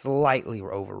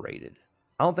overrated.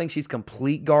 I don't think she's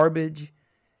complete garbage.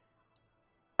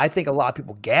 I think a lot of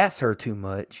people gas her too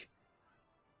much,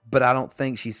 but I don't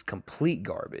think she's complete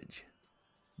garbage.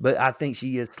 But I think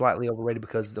she is slightly overrated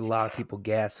because a lot of people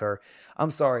gas her.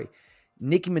 I'm sorry.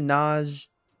 Nicki Minaj,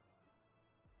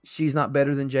 she's not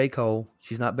better than J. Cole.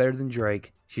 She's not better than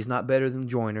Drake. She's not better than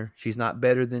Joyner. She's not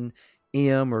better than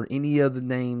M or any of the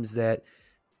names that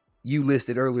you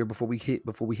listed earlier before we hit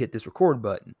this record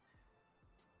button.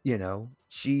 You know,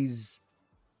 she's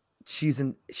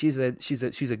a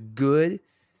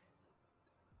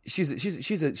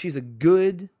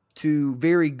good to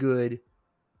very good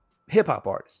hip hop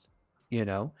artist, you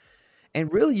know,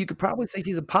 and really you could probably say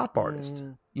she's a pop artist,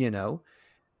 you know.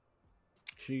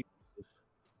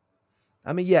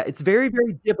 I mean, yeah, it's very,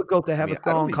 very difficult to have a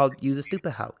song called "Use a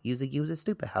Stupid Hoe," use a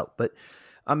stupid hoe, but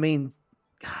I mean,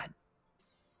 God.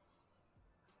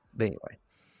 But anyway,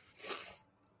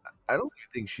 I don't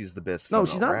think she's the best. No,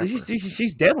 she's not. Rapper.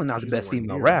 She's definitely not the best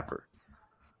female rapper.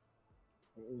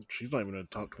 She's not even in the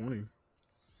top 20.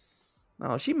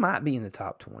 No, she might be in the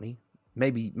top 20.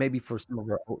 Maybe for some of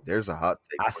her. There's a hot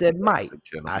take. I said might.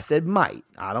 I said might.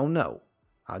 I don't know.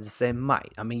 I just said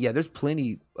might. I mean, yeah, there's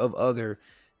plenty of other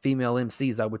female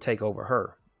MCs I would take over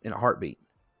her in a heartbeat.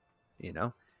 You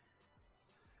know.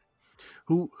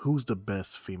 Who's the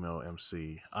best female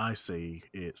MC? I say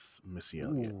it's Missy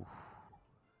Elliott.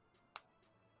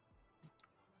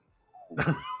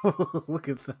 Look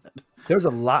at that. There's a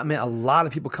lot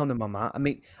of people come to my mind. I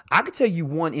mean, I could tell you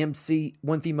one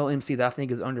female MC that I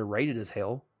think is underrated as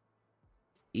hell.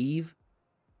 Eve.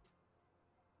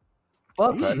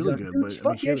 Fuck, she's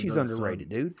underrated,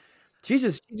 dude. She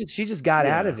just got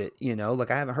out of it, you know. Like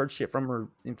I haven't heard shit from her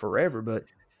in forever, but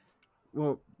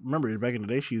well, remember back in the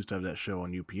day, she used to have that show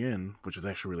on UPN, which is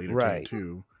actually really entertaining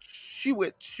too. She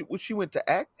went to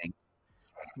acting.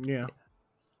 Yeah.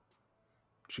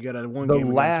 She got out of one the game.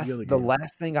 The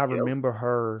last thing I remember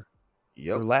her.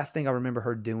 Yep. The last thing I remember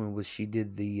her doing was she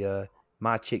did the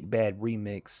My Chick Bad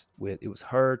remix with, it was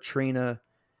her, Trina,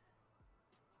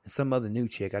 and some other new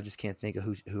chick. I just can't think of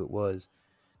who it was.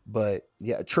 But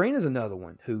yeah, Trina's another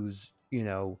one who's, you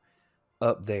know,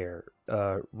 up there.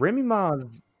 Remy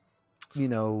Ma's, you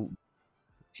know,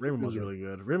 Remy Ma's really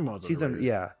good. Remy Ma's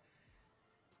yeah.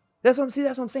 That's what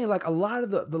I'm saying. Like a lot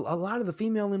of the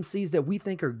female MCs that we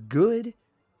think are good,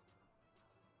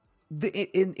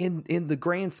 in the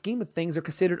grand scheme of things, are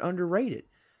considered underrated.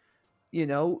 You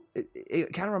know,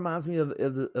 it kind of reminds me of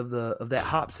that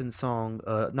Hobson song,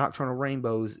 "Nocturnal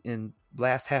Rainbows," in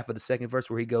last half of the second verse,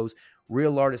 where he goes,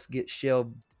 "Real artists get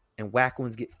shelved and whack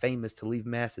ones get famous to leave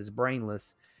masses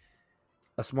brainless.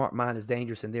 A smart mind is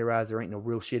dangerous in their eyes. There ain't no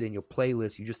real shit in your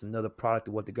playlist. You're just another product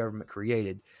of what the government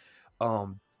created."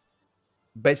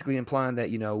 Basically implying that,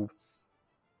 you know,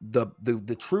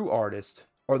 the true artists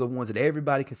are the ones that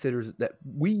everybody considers, that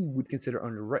we would consider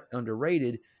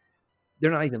underrated.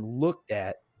 They're not even looked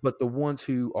at, but the ones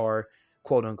who are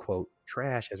quote unquote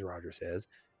trash, as Roger says,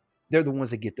 they're the ones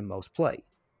that get the most play.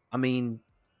 I mean,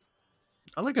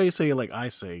 I like how you say it like I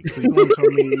say. So you want to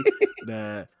tell me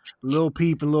that Lil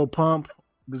Peep and Lil Pump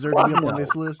deserve to be up on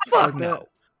this list? Fuck like no.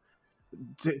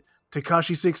 that?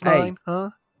 Tekashi 6ix9ine,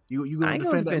 huh? You I gonna ain't defend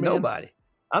gonna defend that man? nobody.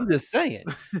 I'm just saying.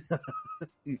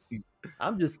 You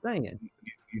I'm just saying.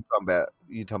 talking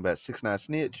about 6ix9ine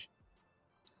snitch?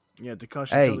 Yeah, Tekashi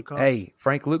tell the cops. Hey,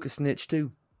 Frank Lucas snitched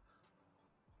too.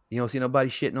 You don't see nobody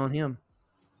shitting on him.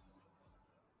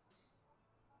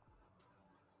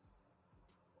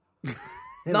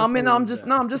 I'm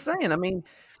just saying. I mean,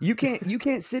 you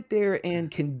can't sit there and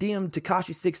condemn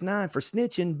Tekashi 6ix9ine for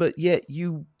snitching, but yet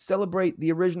you celebrate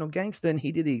the original gangsta, and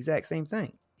he did the exact same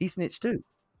thing. He snitched too.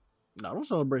 No, I don't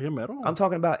celebrate him at all. I'm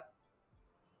talking about,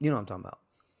 you know what I'm talking about.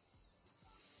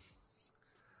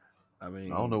 I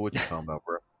mean, I don't know what you're talking about,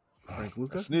 bro. Frank A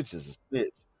Lucas. snitch is a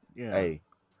snitch. Yeah. Hey,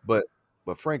 but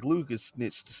Frank Lucas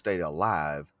snitched to stay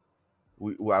alive.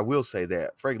 I will say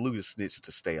that Frank Lucas snitched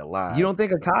to stay alive. You don't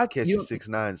think Tekashi Akashi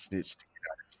 6ix9ine snitched to get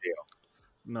out of jail?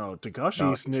 No, Tekashi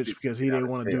No, snitched because he didn't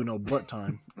want to do no butt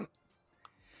time.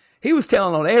 He was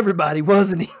telling on everybody,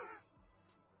 wasn't he?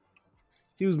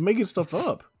 He was making stuff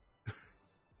up.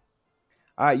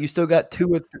 All right, you still got That's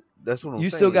what I'm saying. You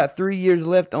still got 3 years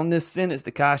left on this sentence,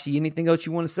 Tekashi. Anything else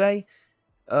you want to say?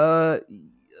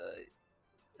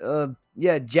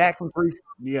 Yeah, Jack from Three's.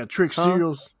 Yeah, Trick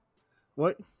Seals.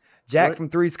 What? Jack from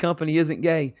Three's Company isn't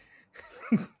gay.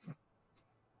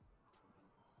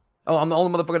 Oh, I'm the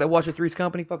only motherfucker that watches Three's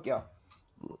Company. Fuck y'all.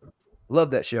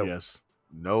 Love that show. Yes.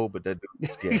 No, but that dude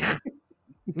is gay.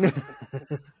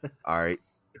 All right.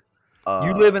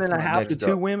 You living in a house next with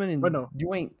two up. women, and But no.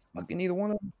 you ain't fucking either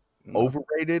one of them. No.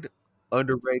 Overrated,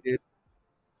 underrated.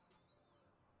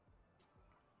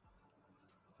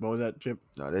 What was that, Chip?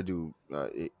 No, that dude.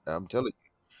 I'm telling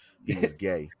you, he is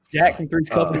gay. Jack from Three's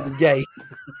Company was gay.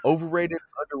 Overrated,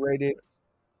 underrated.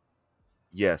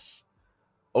 Yes.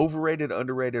 Overrated,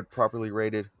 underrated, properly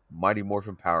rated. Mighty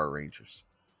Morphin Power Rangers.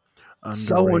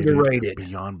 So underrated.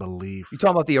 Beyond belief. You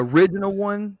talking about the original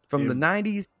one from the If-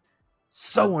 90s?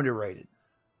 So underrated.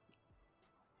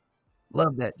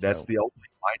 Love that That's show. the only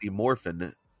Mighty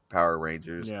Morphin Power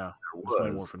Rangers Yeah. there It's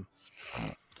Mighty was. Morphin.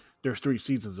 There's 3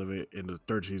 seasons of it, and the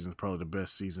 3rd season is probably the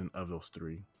best season of those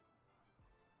 3.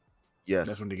 Yes.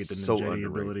 That's when they get the so ninja underrated.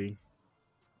 ability.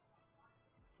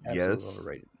 Absolutely Yes.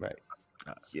 overrated. Right.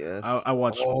 Yes. I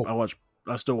watch. Oh.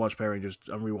 I still watch Power Rangers.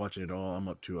 I'm rewatching it all. I'm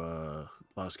up to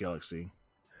Lost Galaxy,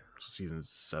 season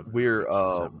 7. We're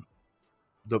 7.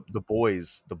 the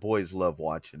boys love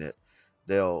watching it.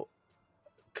 They'll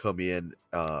come in.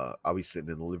 I'll be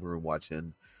sitting in the living room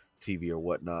watching TV or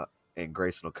whatnot, and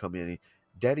Grayson will come in. And,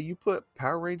 Daddy, you put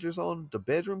Power Rangers on the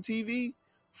bedroom TV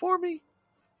for me?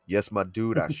 Yes, my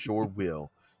dude, I sure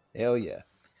will. Hell yeah.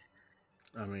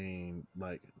 I mean,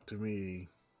 like, to me,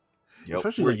 Yep.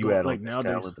 especially Where like, you at like on this,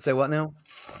 nowadays. Talon? Say what now?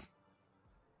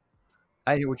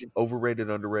 I hear what you. Overrated,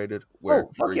 underrated. Oh,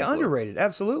 fuck yeah, underrated.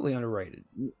 Absolutely underrated.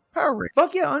 Power Rangers.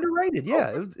 Fuck yeah, underrated.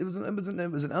 Yeah, it was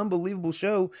an unbelievable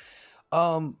show.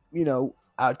 You know,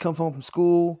 I'd come home from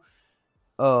school.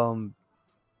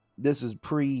 This was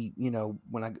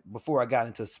before I got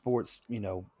into sports.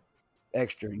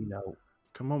 Extra.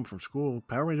 Come home from school.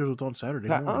 Power Rangers was on Saturday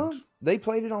mornings. They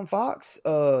played it on Fox.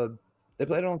 They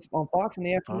played it on Fox in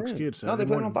the afternoon. Fox Kids. No, they Saturday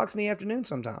played it on morning. Fox in the afternoon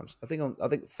sometimes. I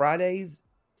think Fridays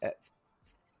at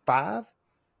 5.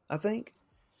 I think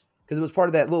because it was part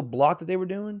of that little block that they were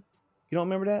doing. You don't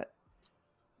remember that?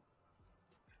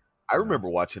 I remember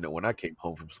watching it when I came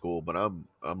home from school, but I'm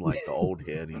like the old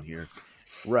head in here.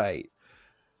 Right.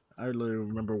 I literally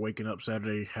remember waking up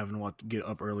Saturday, having to get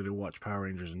up early to watch Power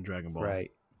Rangers and Dragon Ball.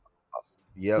 Right.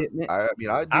 Yep. Yeah, I mean,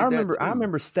 I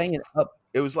remember staying up.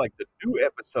 It was like the new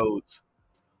episodes.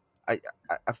 I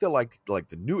feel like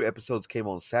the new episodes came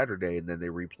on Saturday and then they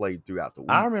replayed throughout the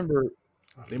week. I remember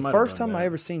They might have first done time I that.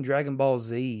 ever seen Dragon Ball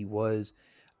Z was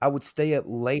I would stay up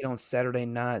late on Saturday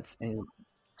nights and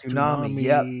Toonami.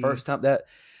 Yep.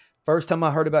 First time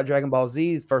I heard about Dragon Ball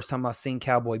Z. First time I seen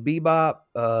Cowboy Bebop.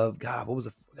 God, what was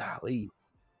golly?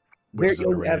 which is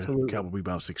underrated. Absolutely. Cowboy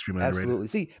Bebop's extremely Absolutely.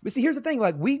 underrated. See, here's the thing.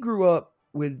 Like, we grew up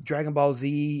with Dragon Ball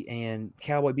Z and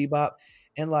Cowboy Bebop,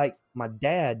 and like my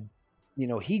dad, you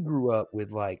know, he grew up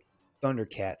with like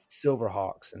Thundercats,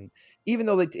 Silverhawks, and even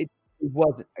though it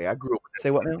wasn't. Hey, I grew up with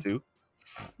Say what now? too.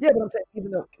 Yeah, but I'm saying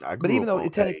even though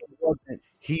it technically wasn't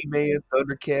He-Man,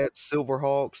 Thundercats,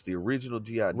 Silverhawks, the original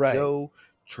G.I. Right. Joe,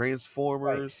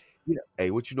 Transformers. You know- Hey,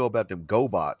 what you know about them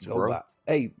GoBots, bro? GoBot.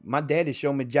 Hey, my daddy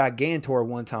showed me Gigantor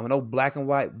one time, an old black and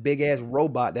white big ass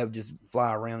robot that would just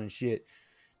fly around and shit.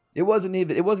 It wasn't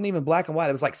even black and white.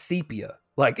 It was like sepia.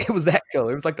 Like, it was that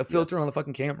color. It was like the filter on the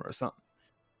fucking camera or something.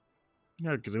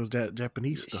 Yeah, because it was that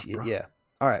Japanese stuff, Shit, bro. yeah.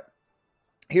 All right.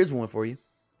 Here's one for you.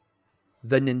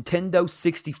 The Nintendo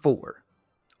 64.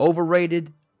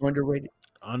 Overrated, underrated?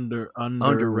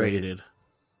 Underrated.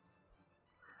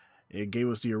 It gave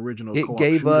us the original. It co-op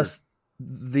gave shooter. us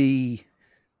the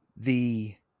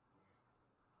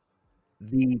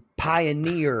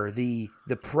pioneer, the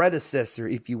predecessor,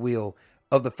 if you will,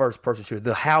 of the first person shooter,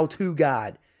 the how-to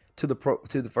guide to the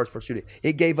first person shooter.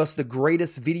 It gave us the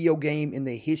greatest video game in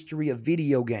the history of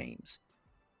video games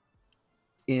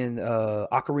in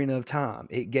Ocarina of Time.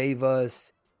 It gave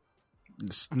us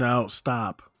No,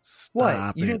 stop.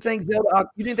 what? You didn't think Zelda?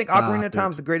 You didn't think Ocarina of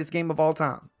Time is the greatest game of all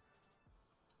time?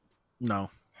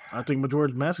 No, I think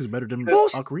Majora's Mask is better than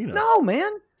Bullshit. Ocarina. No, man.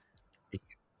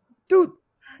 Dude,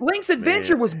 Link's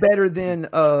Adventure was better than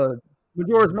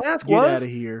Majora's Mask Get was. out of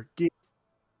here. Get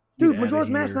Dude, outta Majora's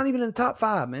Mask here. not even in the top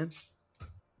 5, man.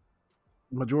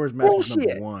 Majora's Mask is Bullshit.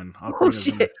 number 1. Ocarina's number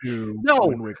Bullshit. 2. No,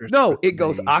 Wind Waker's no, number it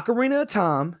goes 3. Ocarina of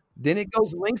Time, then it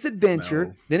goes Link's Adventure,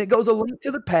 No. then it goes A Link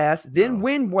to the Past, then No.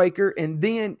 Wind Waker, and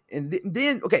then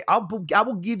okay, I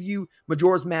will give you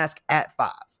Majora's Mask at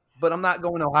 5, but I'm not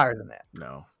going no higher than that.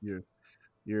 No,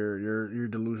 you're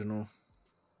delusional.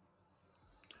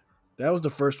 That was the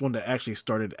first one that actually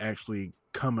started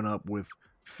coming up with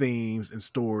themes and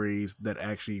stories that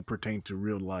actually pertain to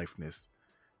real lifeness.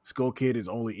 Skull Kid is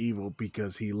only evil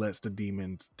because he lets the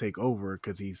demons take over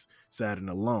because he's sad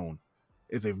and alone.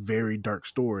 It's a very dark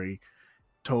story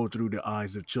told through the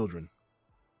eyes of children.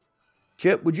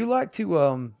 Chip, would you like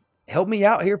to help me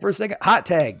out here for a second? Hot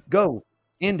tag, go,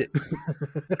 end it.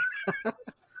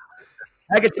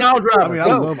 Like a child driver. I mean, I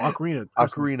go. love Ocarina.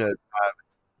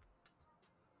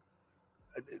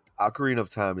 Ocarina of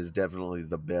Time is definitely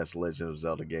the best Legend of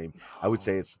Zelda game. I would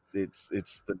say it's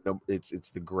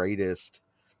the greatest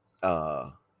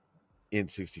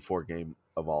N64 game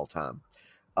of all time.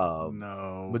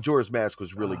 No, Majora's Mask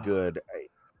was really good.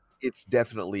 It's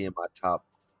definitely in my top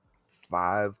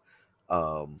 5.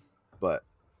 But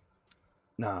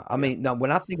nah, I mean, no.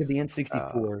 When I think of the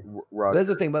N64, that's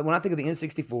the thing. But when I think of the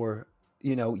N64,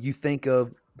 you know, you think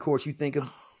of course, you think of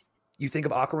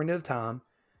Ocarina of Time.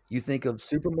 You think of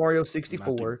Super Mario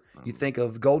 64. You think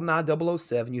of GoldenEye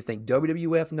 007. You think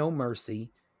WWF No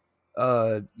Mercy.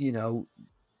 You know,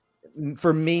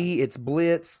 for me, it's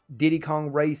Blitz, Diddy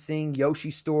Kong Racing,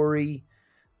 Yoshi Story.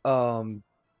 Okay,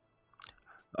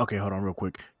 hold on real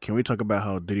quick. Can we talk about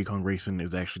how Diddy Kong Racing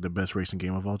is actually the best racing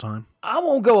game of all time? I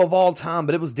won't go of all time,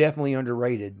 but it was definitely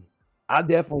underrated. I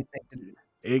definitely think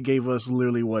it gave us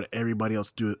literally what everybody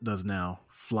else does now: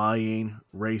 flying,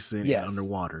 racing, Yes. and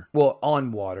underwater. well,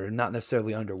 on water, not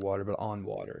necessarily underwater, but on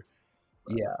water.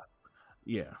 Yeah.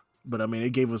 Yeah, but I mean, it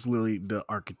gave us literally the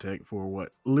architect for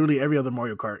what literally every other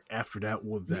Mario Kart after that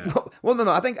was that. Well, no.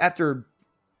 I think after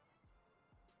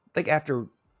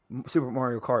Super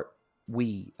Mario Kart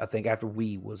Wii, I think after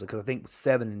Wii was because I think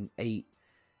 7 and 8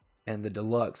 and the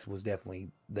Deluxe was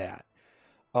definitely that.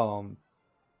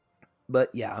 But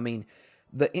yeah, I mean,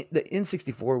 the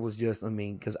N64 was just, I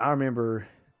mean, because I remember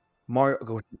Mario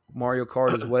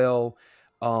Kart as well.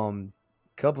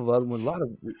 Couple of other ones, a lot of.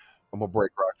 I'm gonna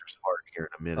break Roger's heart here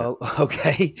in a minute. Oh,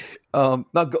 okay. No,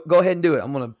 go ahead and do it.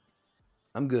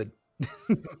 I'm good.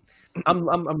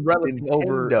 I'm relishing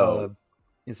over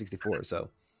N64. So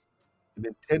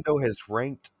Nintendo has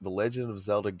ranked the Legend of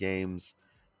Zelda games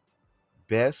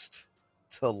best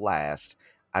to last.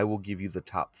 I will give you the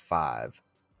top 5.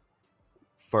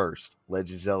 First,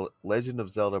 Legend of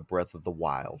Zelda Breath of the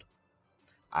Wild.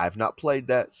 I've not played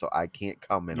that, so I can't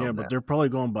comment on that. Yeah, but they're probably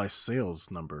going by sales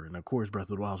number, and of course, Breath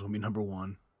of the Wild is going to be number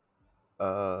 1.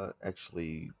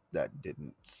 Actually, that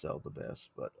didn't sell the best,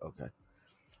 but okay.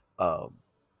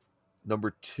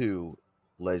 Number 2,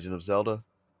 Legend of Zelda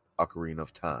Ocarina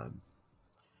of Time.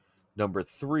 Number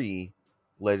 3,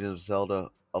 Legend of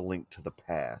Zelda A Link to the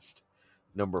Past.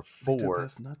 Number 4,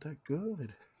 That's not that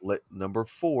good. Number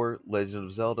 4, Legend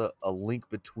of Zelda A Link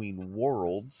Between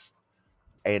Worlds.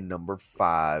 And number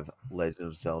 5, Legend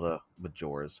of Zelda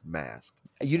Majora's Mask.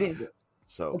 you didn't.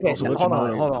 So Okay, Also now, let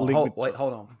you know,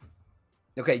 hold on.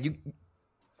 Okay,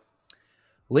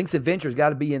 Link's Adventure's got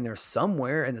to be in there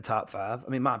somewhere in the top 5. I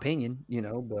mean, my opinion,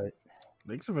 but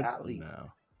Link's Adventure. golly.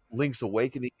 No. Link's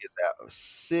Awakening is at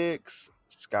 6.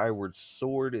 Skyward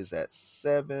Sword is at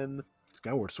 7.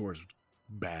 Skyward Sword's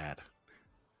bad.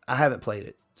 I haven't played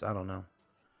it, so I don't know.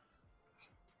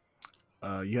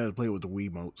 You had to play with the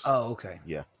Wiimotes. Oh, okay.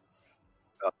 Yeah.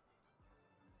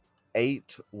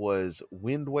 8 was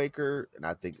Wind Waker, and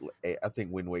I think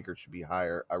Wind Waker should be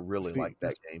higher. I really like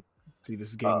that game. See,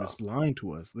 this game is lying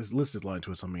to us. This list is lying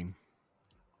to us. I mean,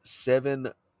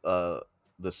 7,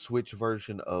 the Switch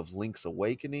version of Link's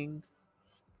Awakening.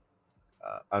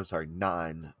 I'm sorry,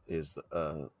 9 is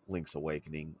Link's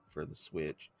Awakening for the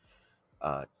Switch.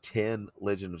 10,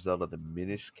 Legend of Zelda: The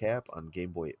Minish Cap on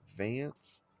Game Boy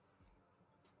Advance.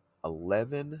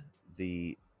 11,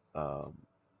 the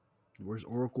where's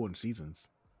Oracle and Seasons?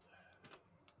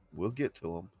 we'll get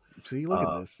to them. See, look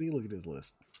at this. See, look at this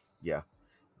list. Yeah,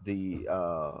 the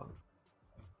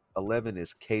 11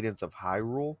 is Cadence of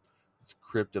Hyrule. It's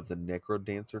Crypt of the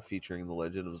Necrodancer featuring The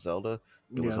Legend of Zelda.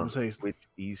 It was on the Switch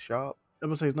eShop. I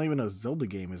would say it's not even a Zelda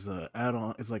game. It's an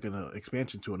add-on. It's like an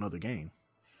expansion to another game.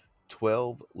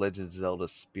 12, Legend of Zelda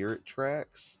Spirit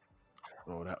Tracks.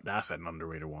 Oh, that's an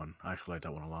underrated one. I actually like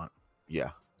that one a lot.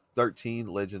 Yeah. 13,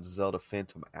 Legend of Zelda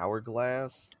Phantom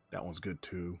Hourglass. That one's good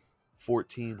too.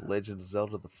 14, Legend of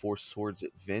Zelda The Four Swords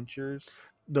Adventures.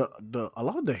 A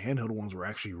lot of the handheld ones were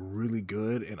actually really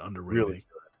good and underrated. Really good.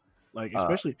 Like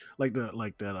especially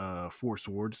that Four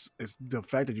Swords. It's the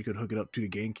fact that you could hook it up to the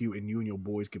GameCube and you and your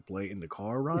boys could play in the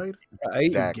car ride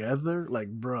together. Like,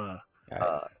 bruh.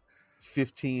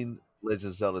 15, Legend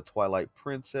of Zelda Twilight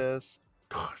Princess.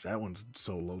 Gosh, that one's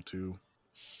so low too.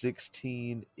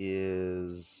 16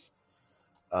 is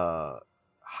Hyrule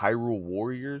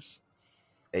Warriors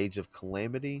Age of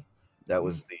Calamity. That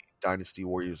was the Dynasty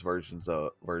Warriors version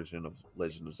of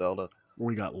Legend of Zelda. Where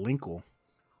we got Linkle.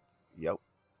 Yep.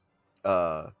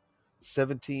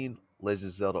 17, Legend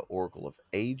of Zelda Oracle of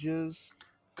Ages.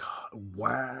 God,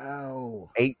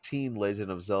 wow. 18, Legend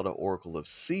of Zelda Oracle of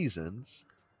Seasons.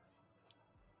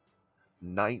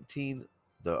 19,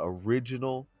 the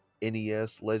original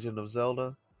NES Legend of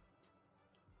Zelda.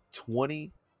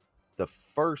 20, the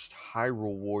first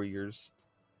Hyrule Warriors.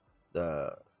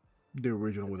 The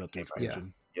original without the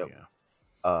expansion. Yep.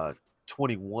 Yeah.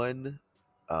 21,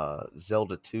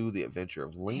 Zelda 2, The Adventure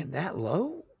of Link. Man, that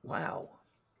low? Wow.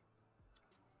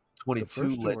 22,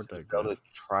 Legend of Zelda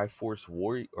Triforce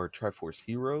Warrior or Triforce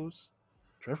Heroes.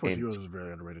 Triforce Heroes is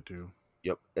very underrated too.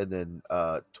 Yep. And then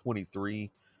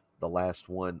 23, the last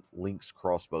one, Link's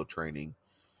Crossbow Training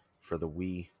for the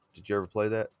Wii. Did you ever play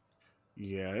that?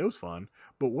 Yeah, it was fun.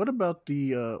 But what about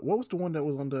the what was the one that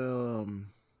was on the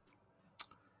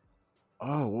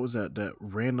what was that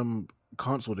random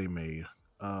console they made?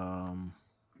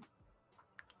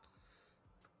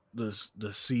 The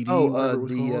CD.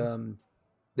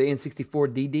 The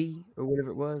N64 DD or whatever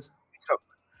it was.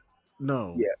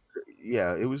 No.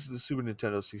 Yeah, it was the Super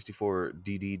Nintendo 64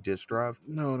 DD disc drive.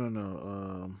 No.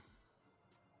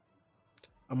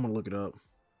 I'm gonna look it up.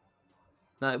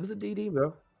 No, it was a DD,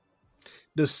 bro.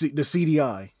 The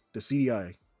CDI. The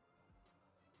CDI.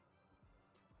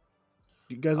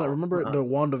 You guys not remember the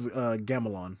Wand of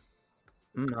Gamelon?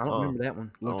 I don't remember that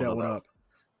one. Look that one up.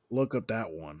 Look up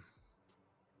that one.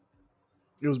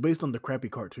 It was based on the crappy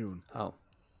cartoon. Oh.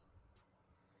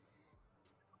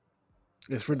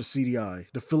 It's for the CDI.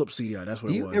 The Philips CDI. That's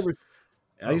what it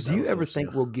was. Do you ever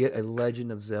think we'll get a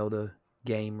Legend of Zelda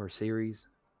game or series?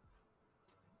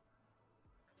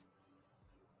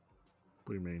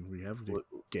 What do you mean? We have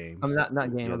games. I'm not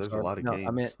games. Yeah, there's a lot of games.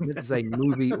 I meant to say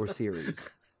movie or series.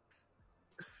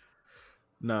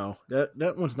 No,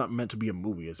 that one's not meant to be a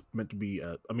movie. It's meant to be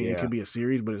it could be a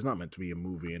series, but it's not meant to be a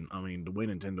movie. And I mean, the way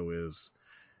Nintendo is,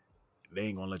 they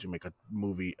ain't gonna let you make a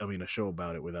movie. I mean, a show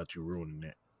about it without you ruining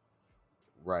it.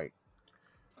 Right.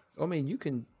 I mean, you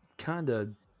can kind of.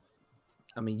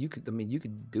 You could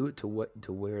do it to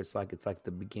where it's like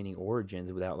the beginning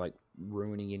origins without like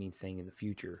ruining anything in the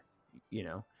future.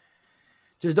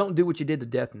 Just don't do what you did to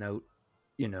Death Note.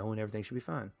 And everything should be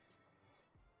fine.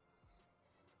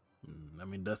 I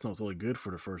mean, Death Note's only good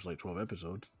for the first 12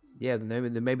 episodes. Yeah,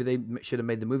 then maybe they should have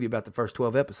made the movie about the first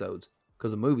 12 episodes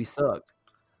because the movie sucked.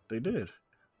 They did.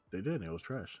 It was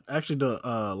trash. Actually,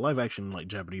 the live action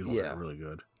Japanese ones are really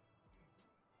good.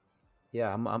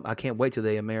 Yeah, I can't wait till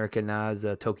they Americanize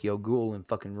Tokyo Ghoul and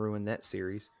fucking ruin that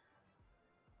series.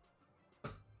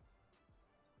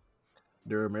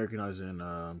 They're Americanizing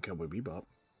Cowboy Bebop.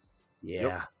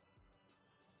 Yeah.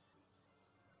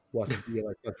 watching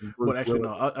like fucking But Bruce actually,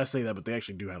 Willis. no, I say that, but they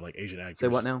actually do have like Asian actors. Say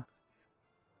what now?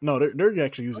 No, they're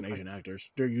actually using Asian actors.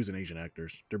 They're using Asian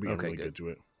actors. They're being Okay, really good. good to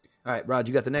it. All right, Rod,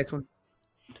 you got the next one?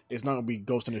 It's not gonna be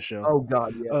Ghost in the Shell. Oh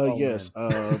God, yeah. Oh, yes.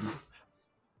 man.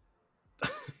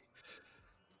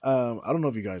 I don't know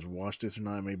if you guys watched this or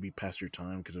not. Maybe past your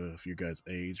time because of your guys'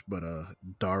 age, but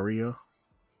Daria.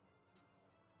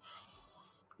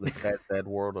 The sad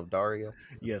world of Daria.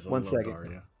 Yes, I One love second.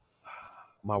 Daria.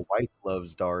 My wife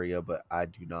loves Daria, but I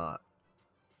do not.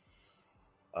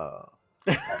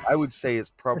 I would say it's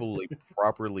probably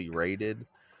properly rated.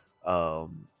 I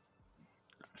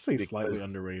say Because- slightly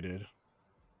underrated.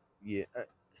 Yeah,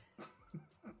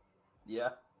 Yeah.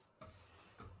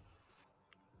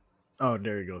 Oh,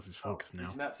 there he goes. He's focused Did now.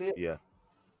 you not see it? yeah.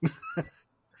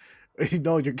 You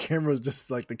know, your camera's just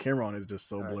like the camera on is just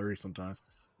so All right. blurry sometimes.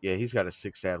 Yeah, he's got a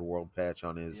sick sad world patch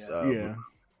on his Yeah.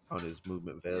 on his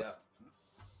movement vest. Yeah.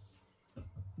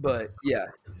 But yeah,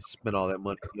 Spent all that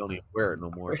money, you don't even wear it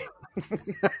no more.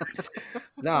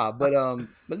 but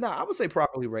I would say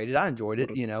properly rated. I enjoyed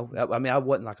it. You know, I mean, I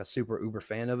wasn't like a super uber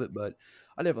fan of it, but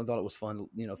I definitely thought it was fun.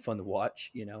 You know, fun to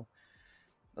watch. You know,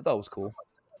 I thought it was cool.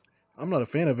 I'm not a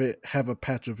fan of it. Have a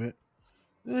patch of it.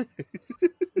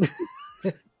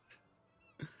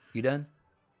 You done?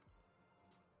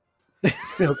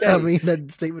 Okay. I mean,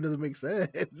 that statement doesn't make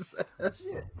sense.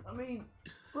 Shit. I mean,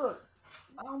 look,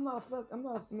 I'm not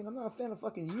a fan of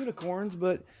fucking unicorns,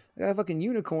 but I got a fucking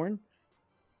unicorn.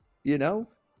 You know,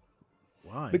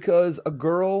 Why? because a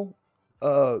girl,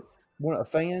 a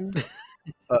fan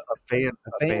a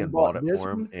fan bought it this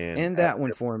for him one and that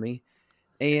one for me,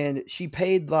 and she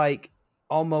paid like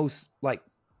almost like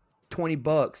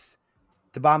 $20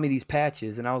 to buy me these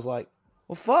patches, and I was like,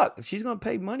 well, fuck, if she's gonna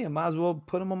pay money, I might as well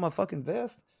put them on my fucking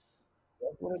vest.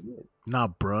 That's what I did. Nah,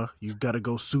 bruh. You got to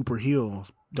go super heel.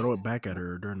 Throw it back at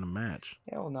her during the match.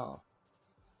 Hell no.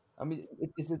 I mean,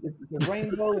 it's a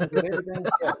rainbow and everything.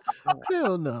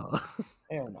 Hell no.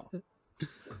 Hell no. Sit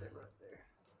there right there.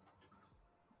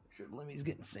 Make sure Lemmy's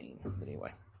getting seen. But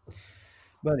anyway.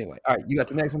 All right, you got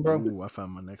the next one, bro? Ooh, I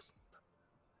found my next.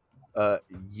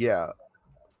 Yeah,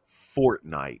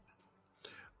 Fortnite.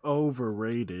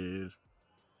 Overrated.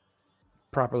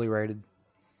 Properly rated.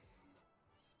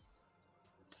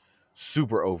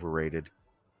 Super overrated.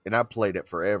 And I played it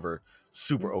forever.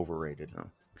 Super overrated.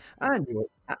 I enjoy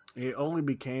it. It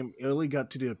only got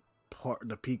to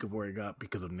the peak of where it got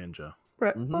because of Ninja.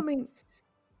 Right. Mhm. I mean,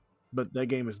 But that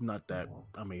game is not that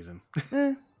amazing.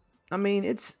 I mean,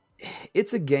 it's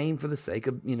a game for the sake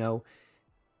of, you know,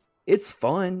 it's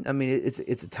fun. I mean, it's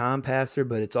a time passer,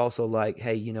 but it's also like,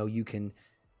 hey, you know,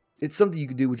 it's something you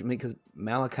can do, which because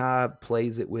Malachi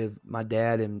plays it with my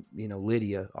dad and, you know,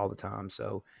 Lydia all the time.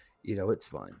 So, you know, it's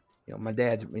fun. You know, my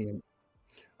dad's, you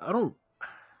know,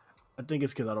 I think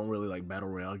it's because I don't really like battle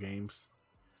royale games.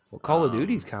 well, Call of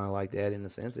Duty's kind of like that in a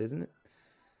sense, isn't it?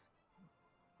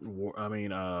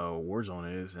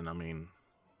 Warzone is, and I mean,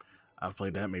 I've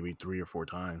played that maybe 3 or 4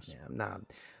 times. Yeah,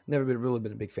 never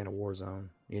been a big fan of Warzone,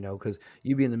 you know, because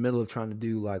you'd be in the middle of trying to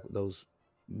do like those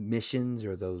missions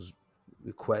or those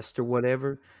quests or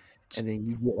whatever, and then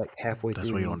you get like halfway through.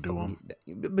 That's why you don't do them.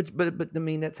 But I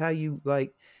mean, that's how you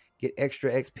like get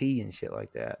extra XP and shit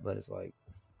like that. But it's like,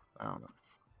 I don't know.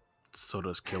 So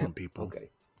does killing people.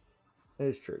 Okay, that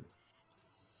is true.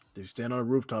 They stand on a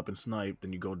rooftop and snipe,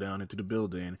 then you go down into the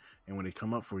building, and when they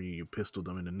come up for you, you pistol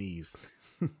them in the knees.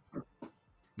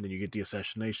 Then you get the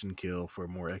assassination kill for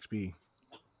more XP.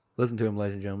 Listen to him,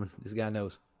 ladies and gentlemen. This guy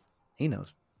knows. He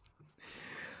knows.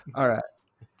 All right.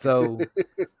 So,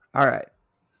 all right.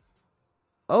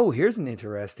 Oh, here's an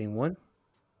interesting one.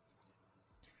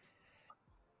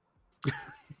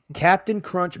 Captain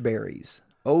Crunch Berries.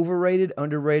 Overrated,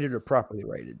 underrated, or properly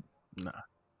rated? Nah.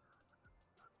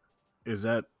 Is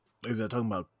that talking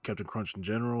about Captain Crunch in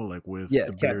general, like with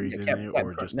the berries in it,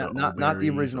 or just not the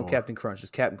original Captain Crunch,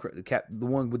 just the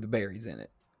one with the berries in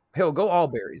it. Hell, go all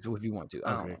berries if you want to.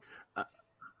 I don't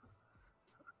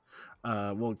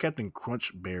know. Well, Captain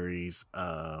Crunch berries,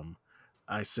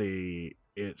 I say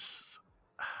it's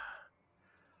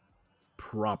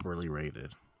properly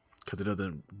rated because it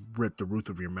doesn't rip the roof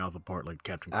of your mouth apart like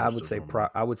Captain Crunch.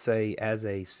 I would say as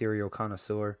a cereal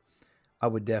connoisseur, I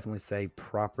would definitely say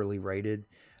properly rated.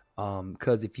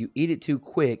 Because if you eat it too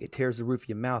quick, it tears the roof of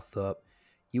your mouth up.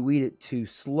 You eat it too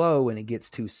slow and it gets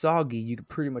too soggy, you could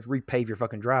pretty much repave your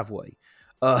fucking driveway.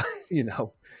 You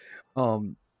know.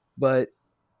 But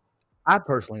I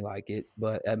personally like it.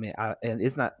 But I mean, and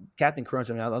it's not Captain Crunch.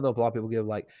 I mean, I know a lot of people give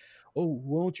like, oh,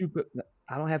 won't you put?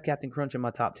 I don't have Captain Crunch in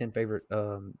my top 10 favorite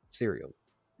cereal.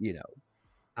 You know,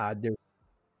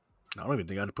 I don't even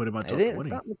think I'd put it in my top It is.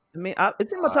 20.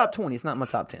 It's in my top 20. It's not in my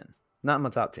top 10. Not in my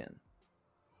top 10.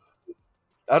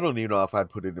 I don't even know if I'd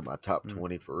put it in my top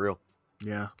 20 for real.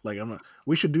 Yeah, like I'm not.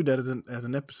 We should do that as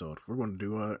an episode. We're going to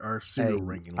do our cereal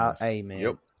ranking list. Hey man.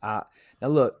 Yep. Now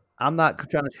look, I'm not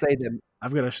trying to say that.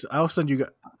 I'll send you.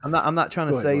 I'm not trying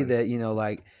to say that, you know,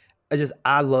 like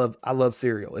I love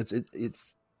cereal.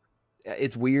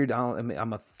 It's weird.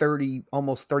 I'm a 30,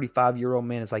 almost 35-year-old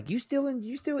man. It's like, you still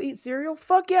eat cereal?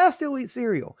 Fuck yeah, I still eat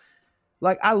cereal.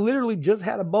 Like, I literally just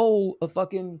had a bowl of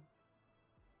fucking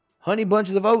Honey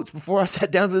Bunches of Oats before I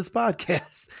sat down to this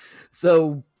podcast.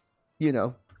 So, you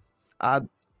know,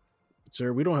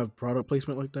 Sir, we don't have product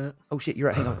placement like that. Oh shit, you're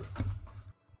right. Hang on.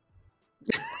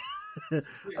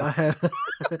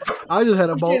 I just had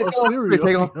a bowl of cereal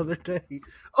the other day.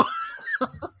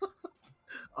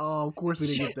 Oh, of course we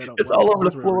didn't get that up. It's all over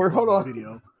the floor. Hold on.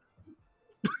 Video.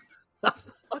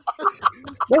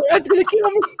 That's gonna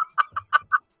kill me.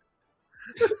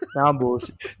 Now I'm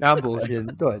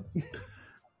bullshitting. Go ahead.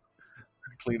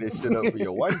 Clean this shit up for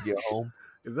your wife to get home.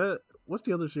 Is that what's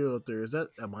the other cereal up there? Is that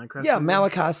a Minecraft? Yeah, cereal?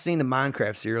 Malachi's seen the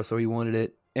Minecraft cereal, so he wanted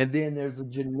it. And then there's a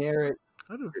generic.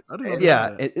 I don't know.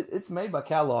 Yeah, it's made by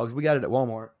Kellogg's. We got it at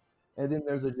Walmart. And then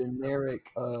there's a generic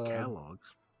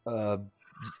Kellogg's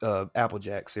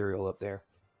Applejack cereal up there.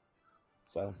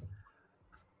 So,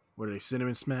 what are they?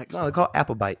 Cinnamon Smacks? no, they're called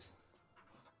Apple Bites.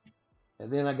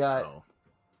 And then I got. Oh.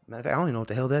 Matter of fact, I don't even know what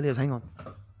the hell that is. Hang on.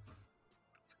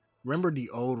 Remember the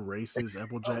old Races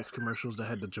Applejack's commercials that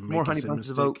had the Jamaican More Honey cinnamon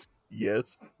Bunches of stick? Oats.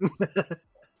 Yes.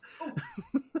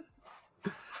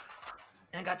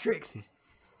 And got Trixie.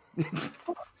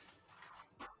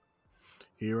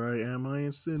 Here I am, I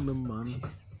ain't cinnamon.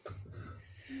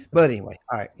 But anyway,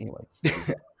 all right. Anyway,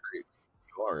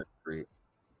 You are great.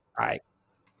 all right.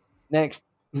 Next,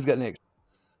 who's got next?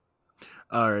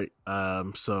 All right.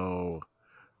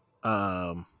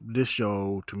 This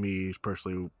show to me is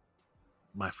personally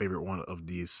my favorite one of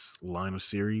these line of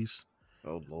series.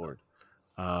 Oh Lord.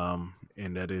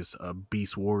 And that is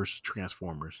Beast Wars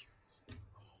Transformers.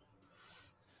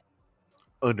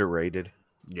 Underrated.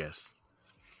 Yes.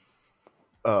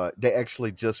 They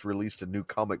actually just released a new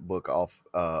comic book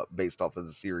based off of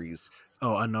the series.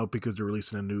 Oh, I know, because they're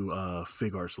releasing a new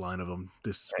Fig Arts line of them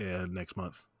this next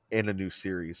month. And a new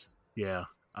series. Yeah,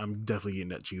 I'm definitely getting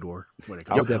that Cheetor when it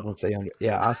I comes would out. definitely say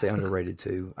I say underrated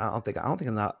too. I don't think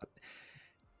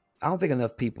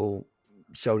enough people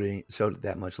showed it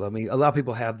that much love. I mean, a lot of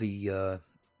people have the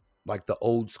like the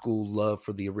old school love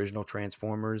for the original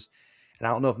Transformers. And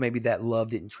I don't know if maybe that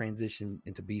love didn't transition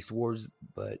into Beast Wars,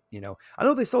 but you know, I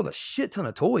know they sold a shit ton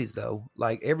of toys though,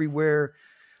 like everywhere,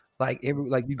 like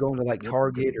you go into like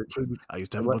Target or KB. I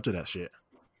used to have a bunch of that shit.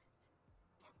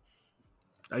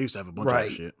 of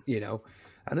that shit. You know,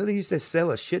 I know they used to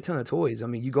sell a shit ton of toys. I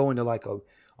mean, you go into like a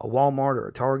Walmart or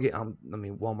a Target. I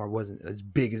mean, Walmart wasn't as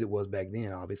big as it was back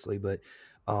then, obviously, but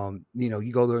you know,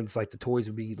 you go there and it's like the toys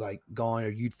would be like gone, or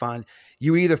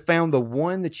you either found the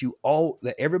one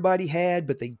that everybody had,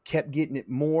 but they kept getting it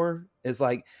more. It's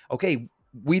like, okay,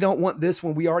 we don't want this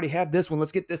one. We already have this one.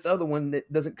 Let's get this other one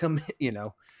that doesn't come, you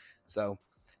know? So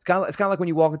it's kind of like when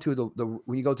you walk into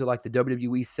when you go to like the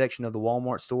WWE section of the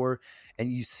Walmart store and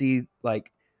you see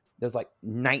like, there's like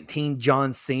 19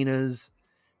 John Cena's.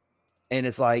 And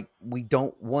it's like, we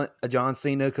don't want a John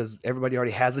Cena because everybody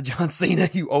already has a John Cena.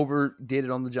 You overdid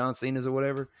it on the John Cenas or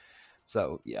whatever.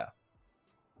 So, yeah.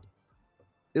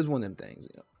 It was one of them things. You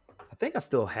know. I think I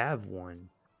still have one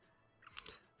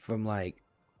from like...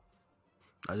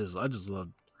 I just love...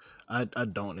 I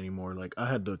don't anymore. Like, I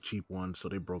had the cheap one, so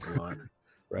they broke a lot.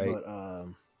 Right. But,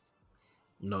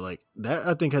 no, like, that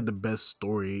I think had the best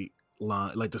story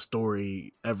line, like the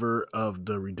story ever of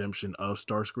the redemption of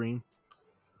Starscream.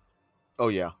 Oh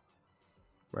yeah.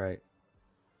 Right.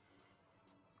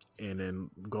 And then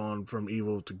gone from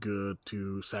evil to good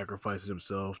to sacrificing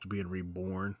himself to being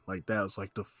reborn. Like that was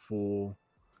like the full.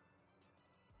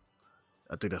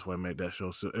 I think that's why I made that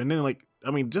show. So, and then like, I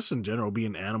mean, just in general,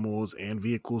 being animals and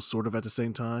vehicles sort of at the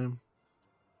same time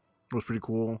was pretty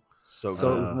cool. So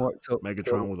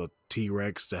Megatron with a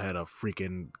T-Rex that had a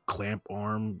freaking clamp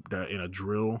arm in a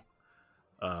drill.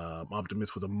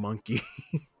 Optimus with a monkey.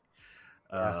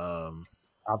 Yeah.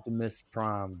 Optimus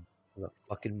Prime was a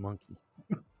fucking monkey.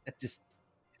 It just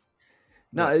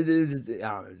no, I don't know,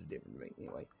 it's different to me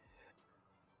anyway.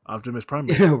 Optimus Prime,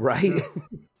 right?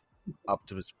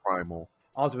 Optimus Primal.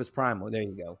 Optimus Primal. There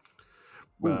you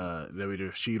go. Then we do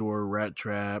Cheetor, Rat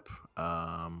Trap.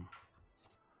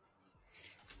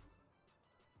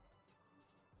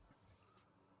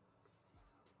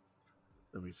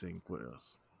 Let me think. What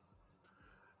else?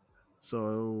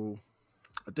 So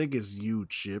I think it's you,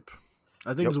 Chip.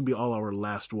 I think this will be all our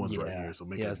last ones right here. So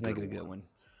let's make it a good one.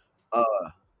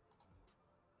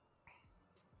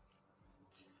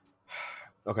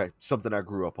 Okay, something I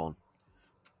grew up on.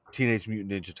 Teenage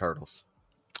Mutant Ninja Turtles.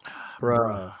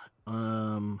 Bruh.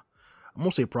 I'm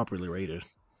gonna say properly rated.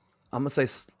 I'm gonna say,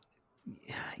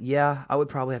 yeah, I would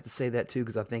probably have to say that too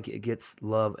because I think it gets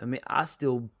love. I mean, I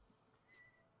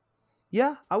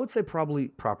would say probably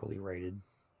properly rated.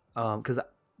 Because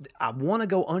I want to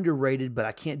go underrated, but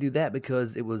I can't do that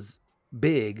because it was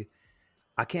big.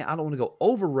 I don't want to go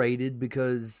overrated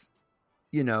because,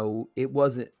 it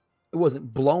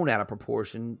wasn't blown out of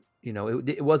proportion.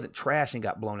 It wasn't trash and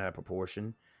got blown out of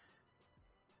proportion.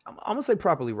 I'm gonna say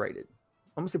properly rated.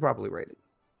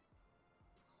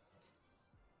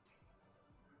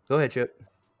 Go ahead, Chip.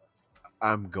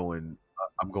 I'm going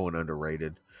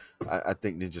underrated. I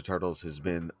think Ninja Turtles has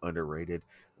been underrated.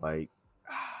 Like,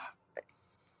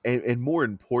 and more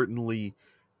importantly,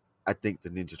 I think the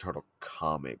Ninja Turtle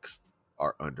comics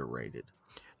are underrated.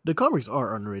 The comics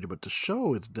are underrated, but the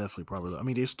show is definitely probably. I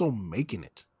mean, they're still making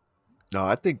it. No,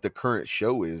 I think the current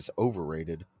show is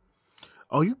overrated.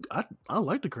 Oh, I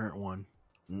like the current one.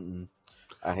 Mm-mm.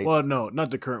 I hate. Well, no, not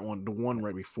the current one. The one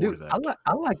right before that.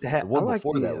 I like the one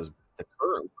before that was the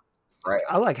current one, right?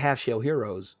 I like Half Shell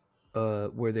Heroes,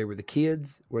 where they were the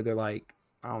kids, where they're like,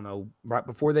 I don't know, right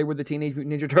before they were the Teenage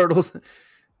Mutant Ninja Turtles.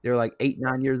 They're like 8,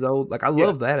 9 years old. Like I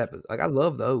love that episode. Like I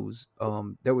love those.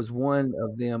 There was one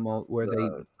of them where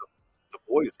the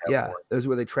boys have one. Those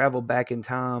where they travel back in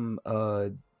time.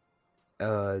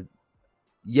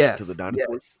 Yes, to the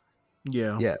dinosaurs.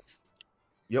 Yes. Yes.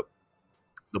 Yep.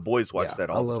 The boys watch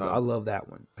that all the time. I love that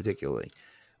one particularly.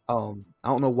 I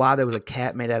don't know why there was a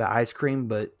cat made out of ice cream,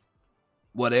 but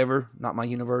whatever. Not my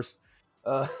universe.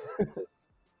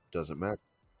 Doesn't matter.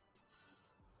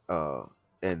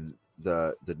 And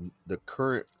the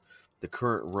current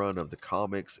run of the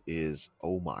comics is,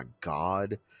 oh my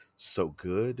god, so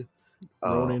good.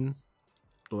 Ronin,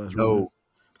 the last Ronin.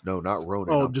 No, not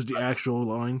Ronin. Oh, just the actual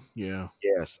line. Yeah.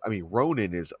 Yes, I mean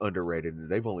Ronin is underrated, and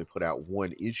they've only put out one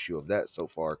issue of that so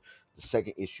far. The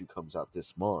second issue comes out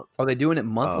this month. Are they doing it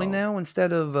monthly now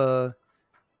instead of?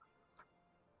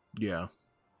 Yeah.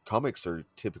 Comics are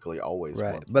typically always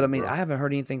right, monthly, but I mean, I haven't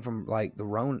heard anything from like the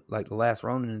last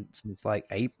Ronin since like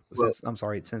April.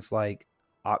 Since like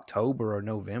October or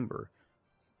November.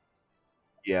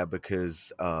 Yeah,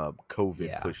 because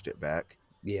COVID pushed it back.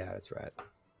 Yeah, that's right.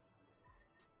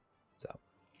 So,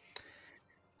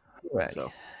 right.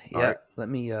 Yeah, let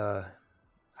me. I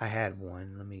had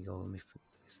one. Let me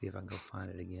see if I can go find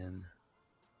it again.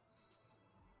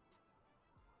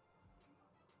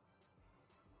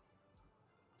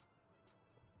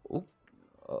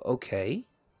 Okay.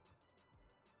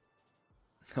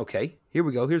 Here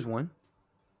we go. Here's one.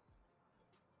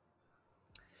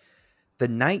 The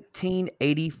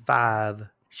 1985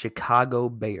 Chicago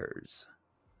Bears.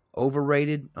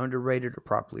 Overrated, underrated, or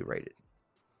properly rated?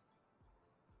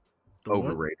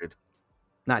 Overrated.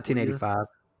 1985.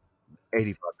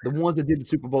 85. The ones that did the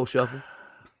Super Bowl shuffle.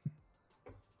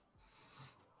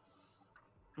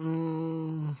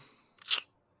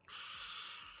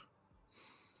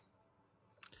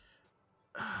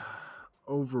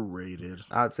 Overrated.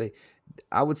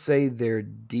 I would say their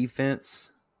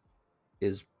defense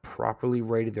is properly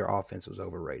rated. Their offense was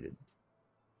overrated.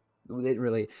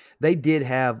 They did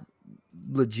have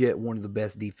legit one of the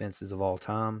best defenses of all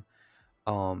time.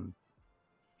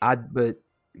 But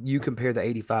you compare the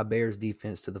 85 Bears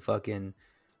defense to the fucking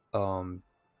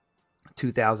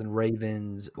 2000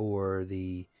 Ravens or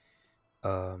the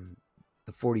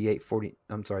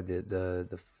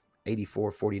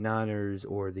 84 49ers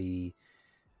or the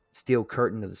Steel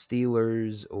Curtain of the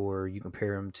Steelers, or you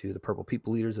compare them to the Purple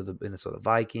People Eaters of the Minnesota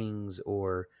Vikings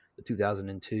or the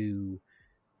 2002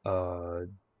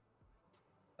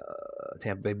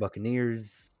 Tampa Bay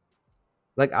Buccaneers.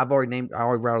 Like I already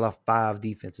rattled off 5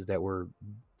 defenses that were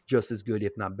just as good,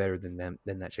 if not better than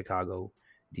that Chicago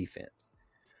defense.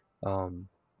 But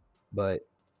the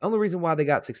only reason why they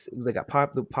got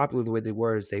popular the way they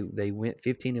were is they went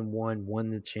 15-1, won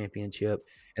the championship,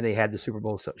 and they had the Super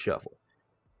Bowl shuffle.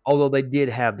 Although they did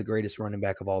have the greatest running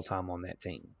back of all time on that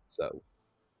team. So,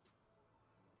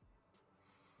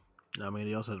 I mean,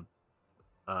 they also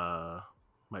had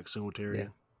Mike Singletary. Yeah.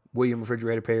 William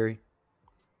Refrigerator Perry.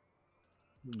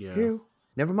 Yeah. Here,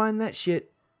 never mind that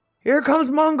shit. Here comes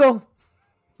Mongo.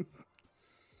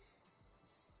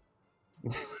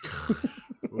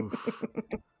 Oof.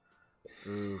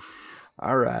 Oof.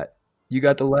 All right. You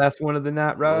got the last one of the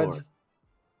night, Raj? Lord.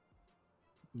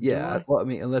 Yeah. Well, I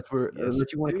mean, unless you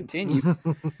want to continue.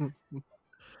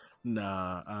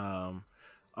 Nah.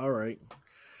 All right.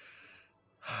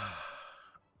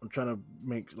 I'm trying to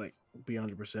be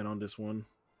 100% on this one.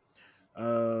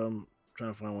 Trying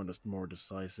to find one that's more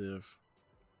decisive.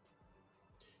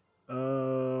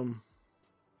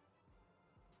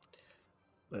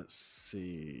 Let's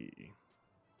see.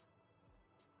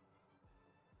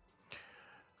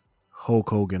 Hulk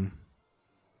Hogan.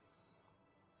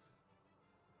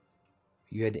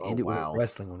 You had to end it with a wow.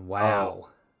 wrestling one. Wow.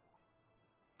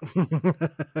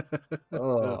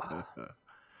 Oh.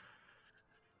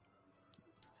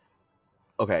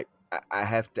 Okay, I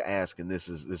have to ask, and this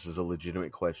is a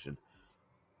legitimate question.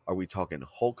 Are we talking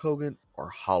Hulk Hogan or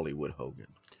Hollywood Hogan?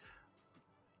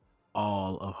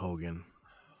 All of Hogan.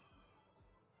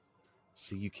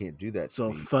 See, you can't do that to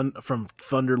So me. from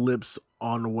Thunder Lips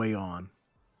on the way on.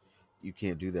 You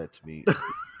can't do that to me.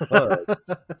 But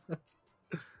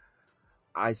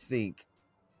I think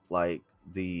like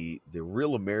the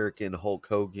real American Hulk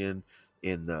Hogan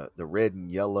in the red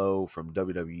and yellow from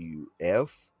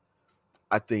WWF,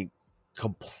 I think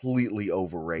completely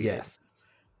overrated. Yes.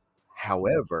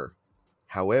 However,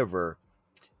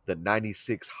 the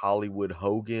 96 Hollywood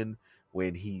Hogan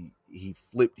when he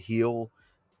flipped heel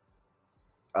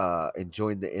and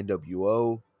joined the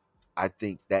NWO, I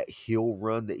think that heel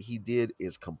run that he did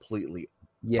is completely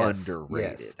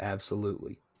underrated. Yes,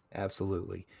 absolutely.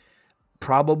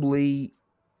 Probably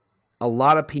a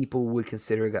lot of people would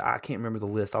consider it. I can't remember the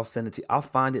list. I'll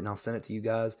find it and I'll send it to you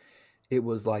guys. It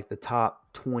was like the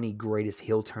top 20 greatest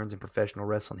heel turns in professional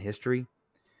wrestling history.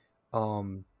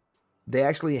 They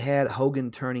actually had Hogan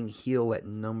turning heel at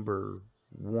number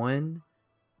 1.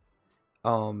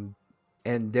 And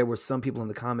there were some people in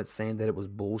the comments saying that it was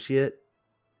bullshit.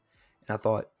 And I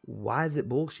thought, why is it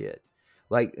bullshit?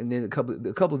 Like, and then a couple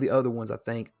of the other ones, I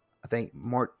think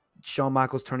Shawn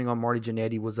Michaels turning on Marty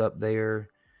Jannetty was up there.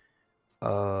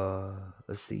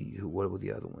 Let's see, what were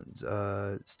the other ones?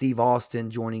 Steve Austin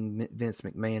joining Vince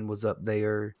McMahon was up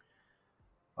there.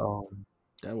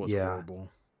 That was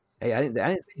horrible. Hey, I didn't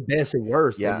think best or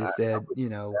worst. Yeah, they just said,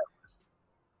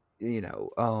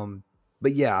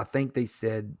 but yeah, I think they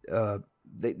said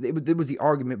there was the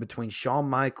argument between Shawn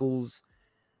Michaels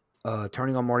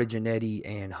turning on Marty Jannetty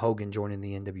and Hogan joining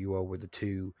the NWO were the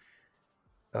two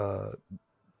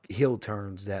heel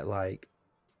turns that, like,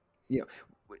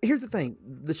 here's the thing.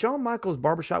 The Shawn Michaels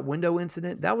barbershop window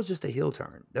incident, that was just a heel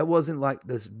turn. That wasn't like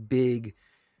this big,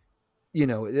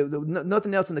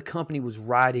 nothing else in the company was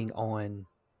riding on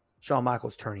Shawn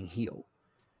Michaels turning heel.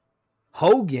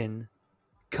 Hogan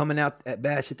coming out at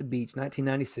Bash at the Beach,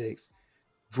 1996,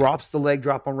 drops the leg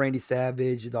drop on Randy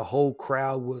Savage. The whole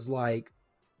crowd was like,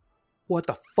 what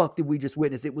the fuck did we just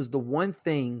witness? It was the one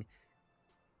thing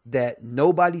that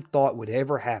nobody thought would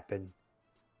ever happen.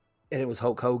 And it was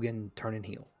Hulk Hogan turning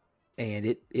heel. And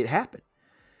it happened.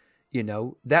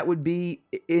 That would be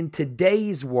in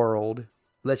today's world.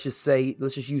 Let's just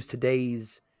use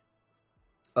today's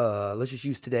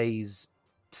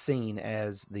scene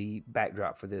as the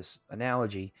backdrop for this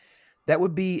analogy. That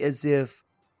would be as if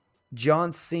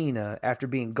John Cena, after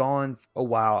being gone a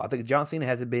while, I think John Cena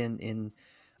hasn't been in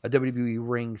a WWE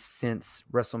ring since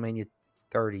WrestleMania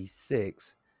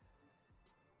 36,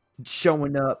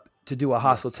 showing up to do a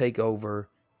hostile takeover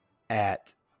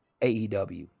at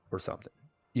AEW or something,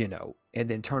 and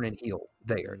then turning heel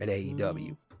there at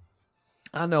AEW.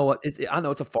 I know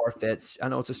it's a far-fetched, I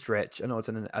know it's a stretch, I know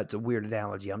it's a weird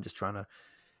analogy. I'm just trying to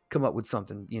come up with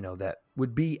something, that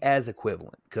would be as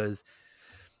equivalent. Because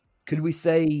could we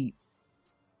say,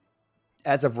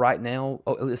 as of right now,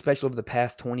 especially over the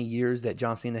past 20 years, that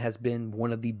John Cena has been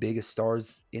one of the biggest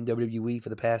stars in WWE for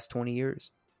the past 20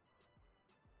 years?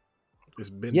 It's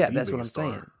been that's what I'm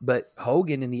saying. But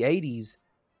Hogan in the 80s,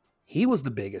 he was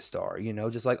the biggest star,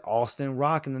 just like Austin and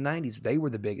Rock in the 90s. They were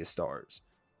the biggest stars,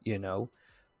 it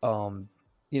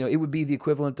would be the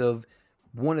equivalent of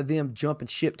one of them jumping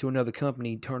ship to another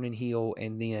company, turning heel,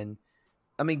 and then,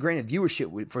 granted,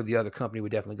 viewership for the other company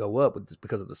would definitely go up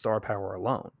because of the star power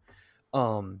alone.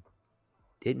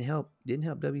 Didn't help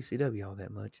WCW all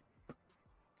that much.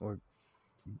 Or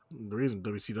the reason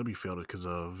WCW failed is because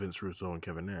of Vince Russo and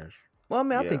Kevin Nash. Well,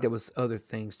 I think there was other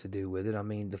things to do with it.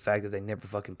 The fact that they never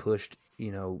fucking pushed,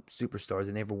 superstars.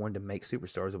 They never wanted to make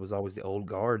superstars. It was always the old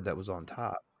guard that was on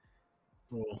top.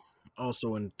 Well,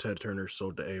 also when Ted Turner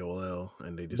sold to AOL,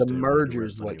 and they just the merger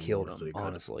is what killed them.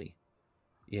 Honestly,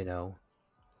 I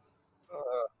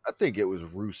think it was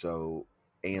Russo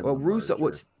and Russo.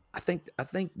 Which I think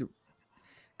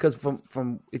because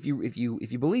from if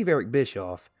you believe Eric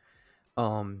Bischoff,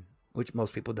 which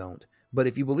most people don't, but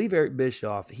if you believe Eric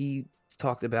Bischoff, he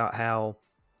talked about how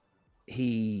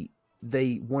he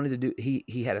they wanted to do.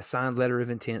 He had a signed letter of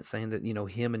intent saying that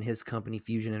him and his company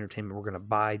Fusion Entertainment were going to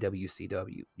buy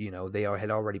WCW. They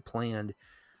had already planned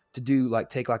to do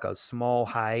take a small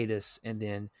hiatus and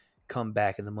then come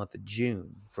back in the month of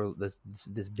June for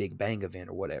this big bang event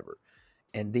or whatever.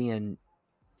 And then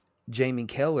Jamie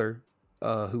Keller,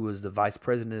 who was the vice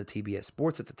president of TBS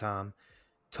Sports at the time,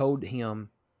 told him,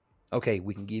 okay,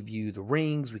 we can give you the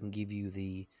rings, we can give you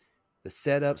the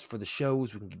setups for the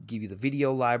shows, we can give you the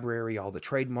video library, all the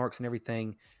trademarks and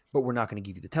everything, but we're not going to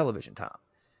give you the television time.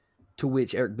 To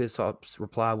which Eric Bischoff's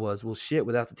reply was, well, shit,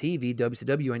 without the TV,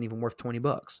 WCW ain't even worth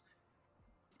 $20.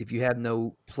 If you have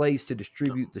no place to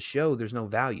distribute the show, there's no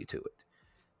value to it.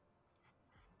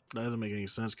 That doesn't make any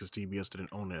sense because TBS didn't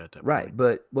own it at that right,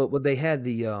 point. But they had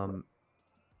the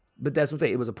but that's what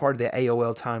it was a part of the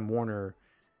AOL Time Warner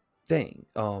thing,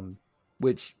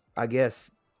 which I guess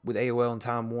with AOL and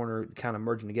Time Warner kind of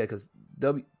merging together because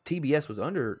TBS was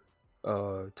under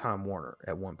Time Warner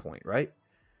at one point, right?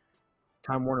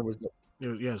 Time Warner was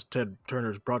it's Ted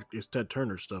Turner's product. It's Ted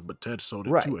Turner's stuff, but Ted sold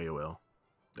it right. to AOL.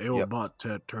 AOL bought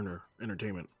Ted Turner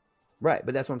Entertainment. Right,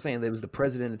 but that's what I'm saying. It was the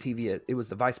president of TBS. It was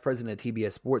the vice president of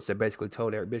TBS Sports that basically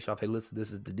told Eric Bischoff, "Hey, listen,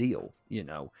 this is the deal."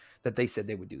 That they said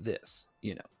they would do this.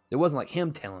 It wasn't like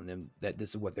him telling them that this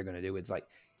is what they're going to do. It's like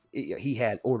he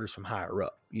had orders from higher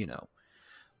up.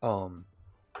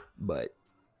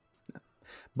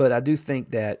 But I do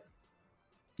think that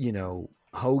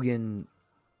Hogan,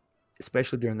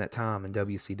 especially during that time in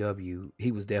WCW,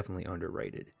 he was definitely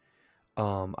underrated.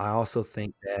 I also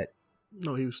think that.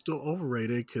 No, he was still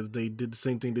overrated because they did the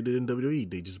same thing they did in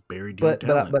WWE. They just buried young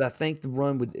talent. But I think the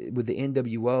run with the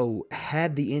NWO,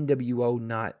 had the NWO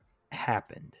not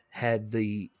happened, had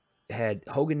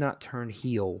Hogan not turned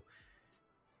heel,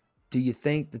 do you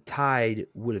think the tide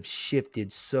would have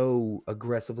shifted so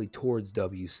aggressively towards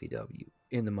WCW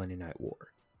in the Monday Night War?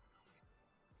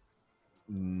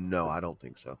 No, I don't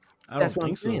think so. That's what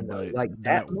I'm saying, though. Like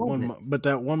that moment. But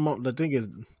that one moment, the thing is,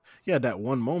 that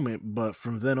one moment. But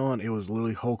from then on, it was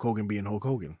literally Hulk Hogan being Hulk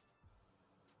Hogan,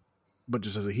 but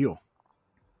just as a heel.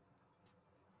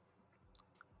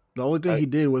 The only thing he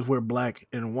did was wear black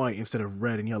and white instead of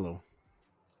red and yellow.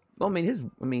 Well,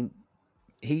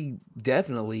 he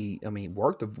definitely,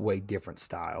 worked a way different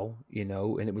style,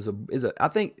 and it was I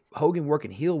think Hogan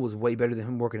working heel was way better than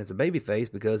him working as a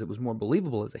babyface because it was more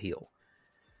believable as a heel.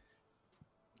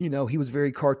 He was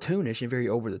very cartoonish and very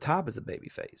over the top as a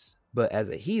babyface, but as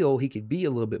a heel, he could be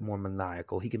a little bit more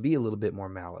maniacal. He can be a little bit more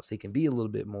malice. He can be a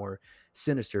little bit more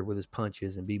sinister with his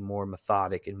punches and be more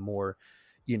methodic and more,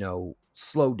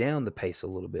 slow down the pace a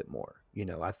little bit more.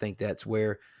 I think that's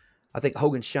where I think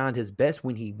Hogan shined his best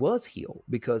when he was heel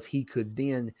because he could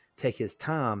then take his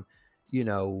time,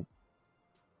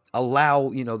 allow,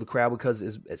 the crowd, because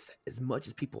as much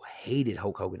as people hated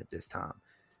Hulk Hogan at this time,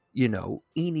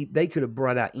 they could have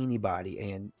brought out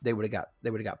anybody and they would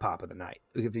have got pop of the night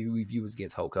if he was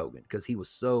against Hulk Hogan because he was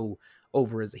so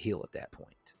over as a heel at that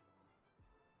point.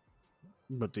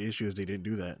 But the issue is they didn't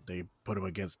do that. They put him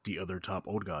against the other top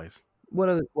old guys. What?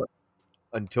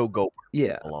 Until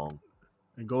Goldberg along.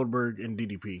 And Goldberg and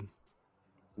DDP.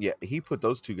 Yeah, he put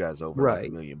those two guys over right.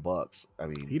 $1 million. I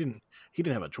mean, he didn't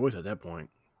have a choice at that point.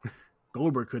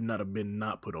 Goldberg could not have been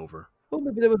not put over. Well,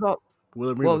 maybe there was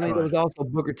there was also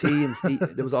Booker T and Steve.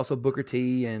 There was also Booker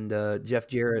T and Jeff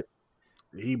Jarrett.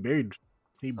 He buried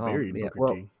Booker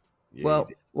T. Yeah,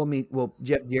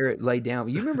 Jeff Jarrett laid down.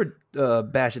 You remember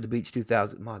Bash at the Beach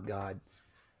 2000? My God.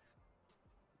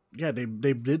 Yeah, they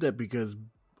did that because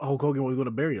Hulk Hogan was going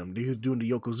to bury him. He was doing the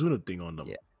Yokozuna thing on them.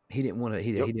 Yeah, he didn't want to.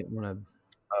 He didn't want to.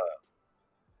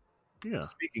 Yeah.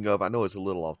 Speaking of, I know it's a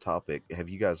little off topic. Have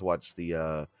you guys watched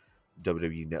the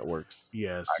WWE Networks?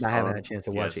 Yes, I haven't had a chance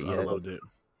to watch it yet. I loved it.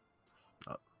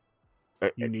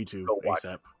 You need to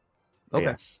ASAP. Okay.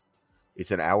 Yes.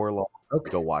 It's an hour long.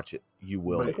 Okay. Go watch it. You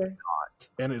will not.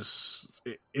 And it's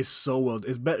so well.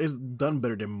 It's done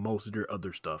better than most of their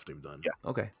other stuff they've done. Yeah.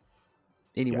 Okay.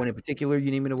 Anyone in particular you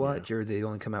need me to watch, or they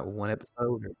only come out with one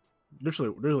episode? Or? There's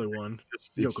only one.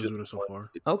 Yokozuna so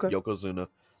far. Okay. Yokozuna.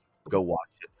 Go watch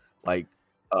it. Like,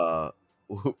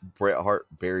 Bret Hart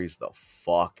buries the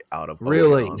fuck out of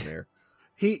Hogan on there.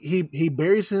 He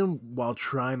buries him while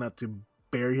trying not to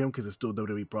bury him because it's still a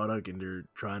WWE product and they're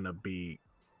trying to be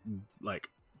like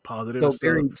positive. So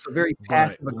very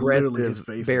passive aggressive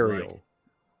burial.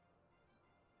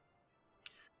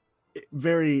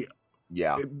 Very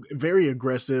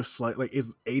aggressive. Like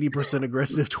it's 80%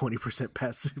 aggressive, 20%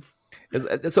 passive.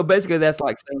 So basically, that's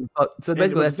like saying.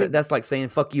 That's like saying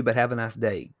 "fuck you," but have a nice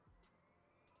day.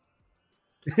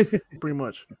 Pretty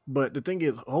much. But the thing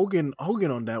is, Hogan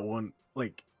on that one,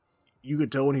 like you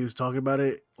could tell when he was talking about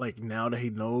it. Like now that he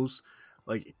knows,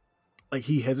 like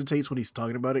he hesitates when he's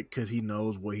talking about it because he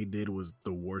knows what he did was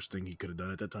the worst thing he could have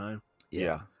done at that time.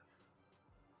 Yeah.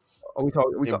 Are we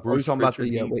talking? Are we talking about the?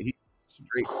 He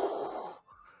straight.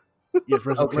 Yes,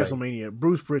 WrestleMania.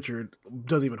 Bruce Pritchard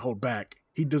doesn't even hold back.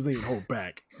 He doesn't even hold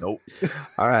back. Nope.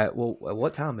 All right. Well,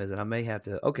 what time is it? I may have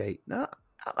to. Okay. No,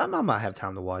 I might have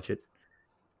time to watch it.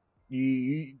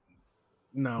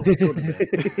 No. Go to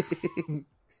bed.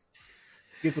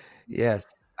 Yes.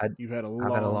 You've had a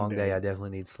long day. I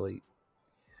definitely need sleep.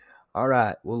 All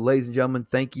right. Well, ladies and gentlemen,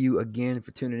 thank you again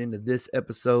for tuning into this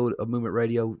episode of Movement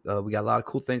Radio. We got a lot of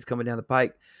cool things coming down the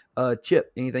pike.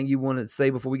 Chip, anything you want to say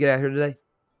before we get out here today?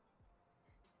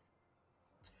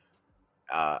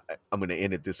 I'm going to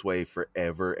end it this way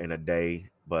forever and a day,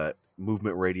 but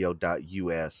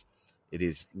movementradio.us. It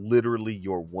is literally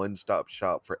your one-stop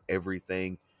shop for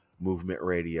everything Movement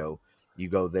Radio. You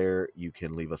go there, you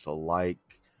can leave us a like,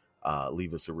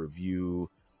 leave us a review.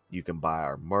 You can buy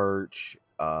our merch.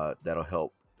 That'll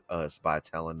help us buy a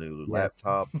Talanulu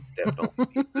laptop. Definitely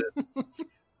needs it.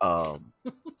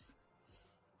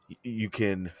 You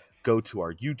can go to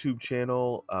our YouTube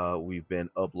channel. We've been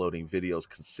uploading videos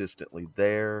consistently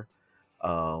there.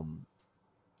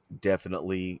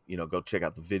 Definitely, go check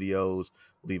out the videos.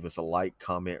 Leave us a like,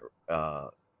 comment,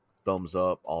 thumbs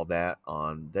up, all that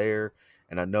on there.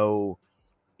 And I know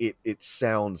it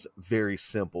sounds very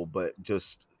simple, but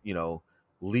just,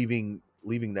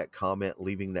 leaving that comment,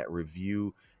 leaving that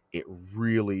review, it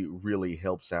really, really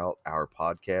helps out our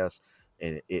podcast,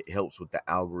 and it helps with the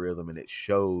algorithm, and it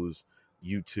shows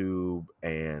YouTube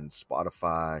and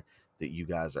Spotify that you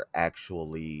guys are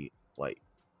actually like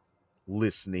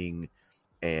listening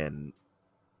and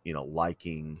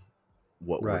liking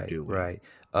what we're doing. Right.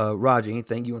 Roger,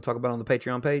 anything you want to talk about on the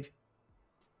Patreon page?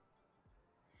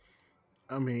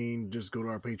 I mean, just go to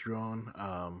our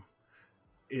Patreon.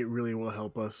 It really will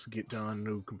help us get John a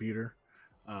new computer.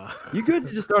 You could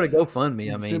just start a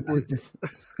GoFundMe. I mean, simply,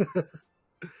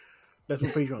 that's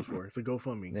what Patreon's for. It's a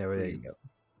GoFundMe. There you go.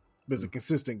 But it's a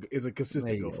consistent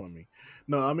GoFundMe.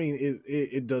 No, I mean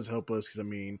it does help us because I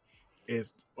mean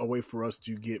it's a way for us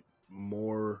to get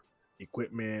more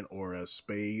equipment or a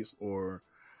space or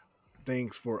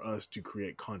things for us to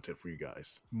create content for you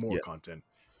guys. More content.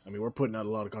 I mean, we're putting out a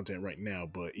lot of content right now,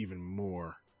 but even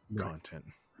more content.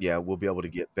 Yeah, we'll be able to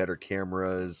get better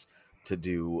cameras to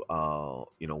do,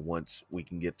 once we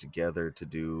can get together to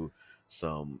do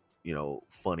some,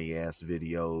 funny ass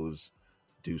videos,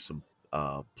 do some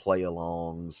play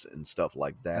alongs and stuff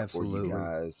like that for you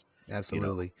guys.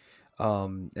 Absolutely.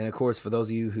 And of course, for those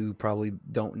of you who probably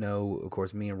don't know, of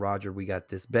course, me and Roger, we got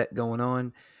this bet going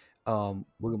on.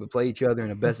 We're gonna play each other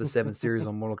in a best of 7 series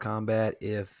on Mortal Kombat.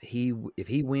 If he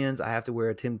wins, I have to wear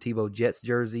a Tim Tebow Jets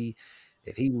jersey.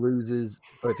 If he loses,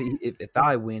 or if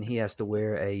I win, he has to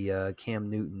wear a Cam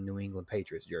Newton New England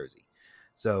Patriots jersey.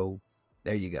 So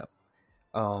there you go.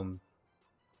 I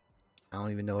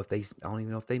don't even know if they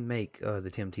make the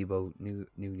Tim Tebow New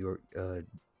York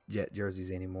Jet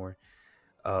jerseys anymore.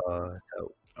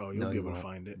 You'll be able to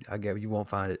find it. I guess you won't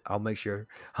find it. I'll make sure.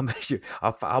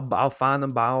 I'll find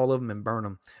them, buy all of them, and burn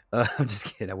them. I'm just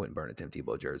kidding. I wouldn't burn a Tim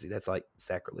Tebow jersey. That's like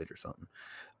sacrilege or something.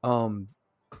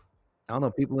 I don't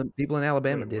know. People in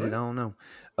Alabama did it. I don't know.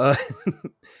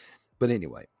 But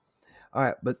anyway, all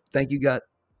right. But thank you, guys.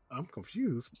 I'm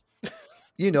confused.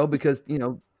 Because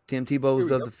Tim Tebow's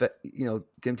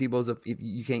Tim Tebow's if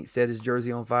you can't set his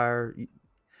jersey on fire.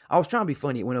 I was trying to be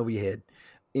funny. It went over your head.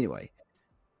 Anyway.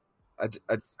 I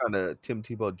found a Tim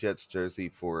Tebow Jets jersey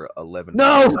for $11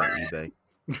 on eBay.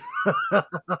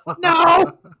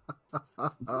 No,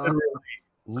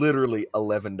 literally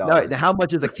 $11. Now, how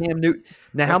much is a Cam Newton?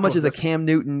 Cam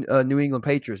Newton New England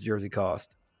Patriots jersey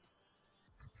cost?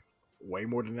 Way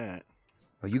more than that.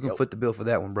 Well, you can foot the bill for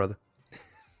that one, brother.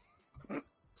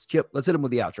 Chip, let's hit him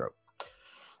with the outro.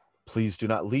 Please do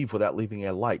not leave without leaving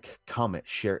a like, comment,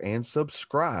 share, and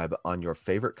subscribe on your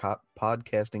favorite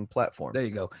podcasting platform. There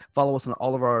you go. Follow us on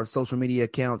all of our social media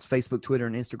accounts, Facebook, Twitter,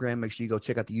 and Instagram. Make sure you go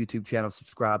check out the YouTube channel,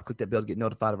 subscribe, click that bell to get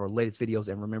notified of our latest videos.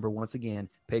 And remember, once again,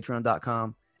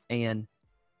 patreon.com and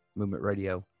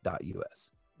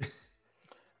movementradio.us.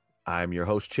 I'm your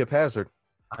host, Chip Hazard.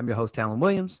 I'm your host, Talon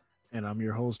Williams. And I'm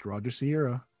your host, Roger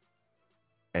Sierra.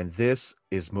 And this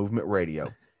is Movement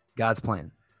Radio. God's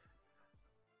plan.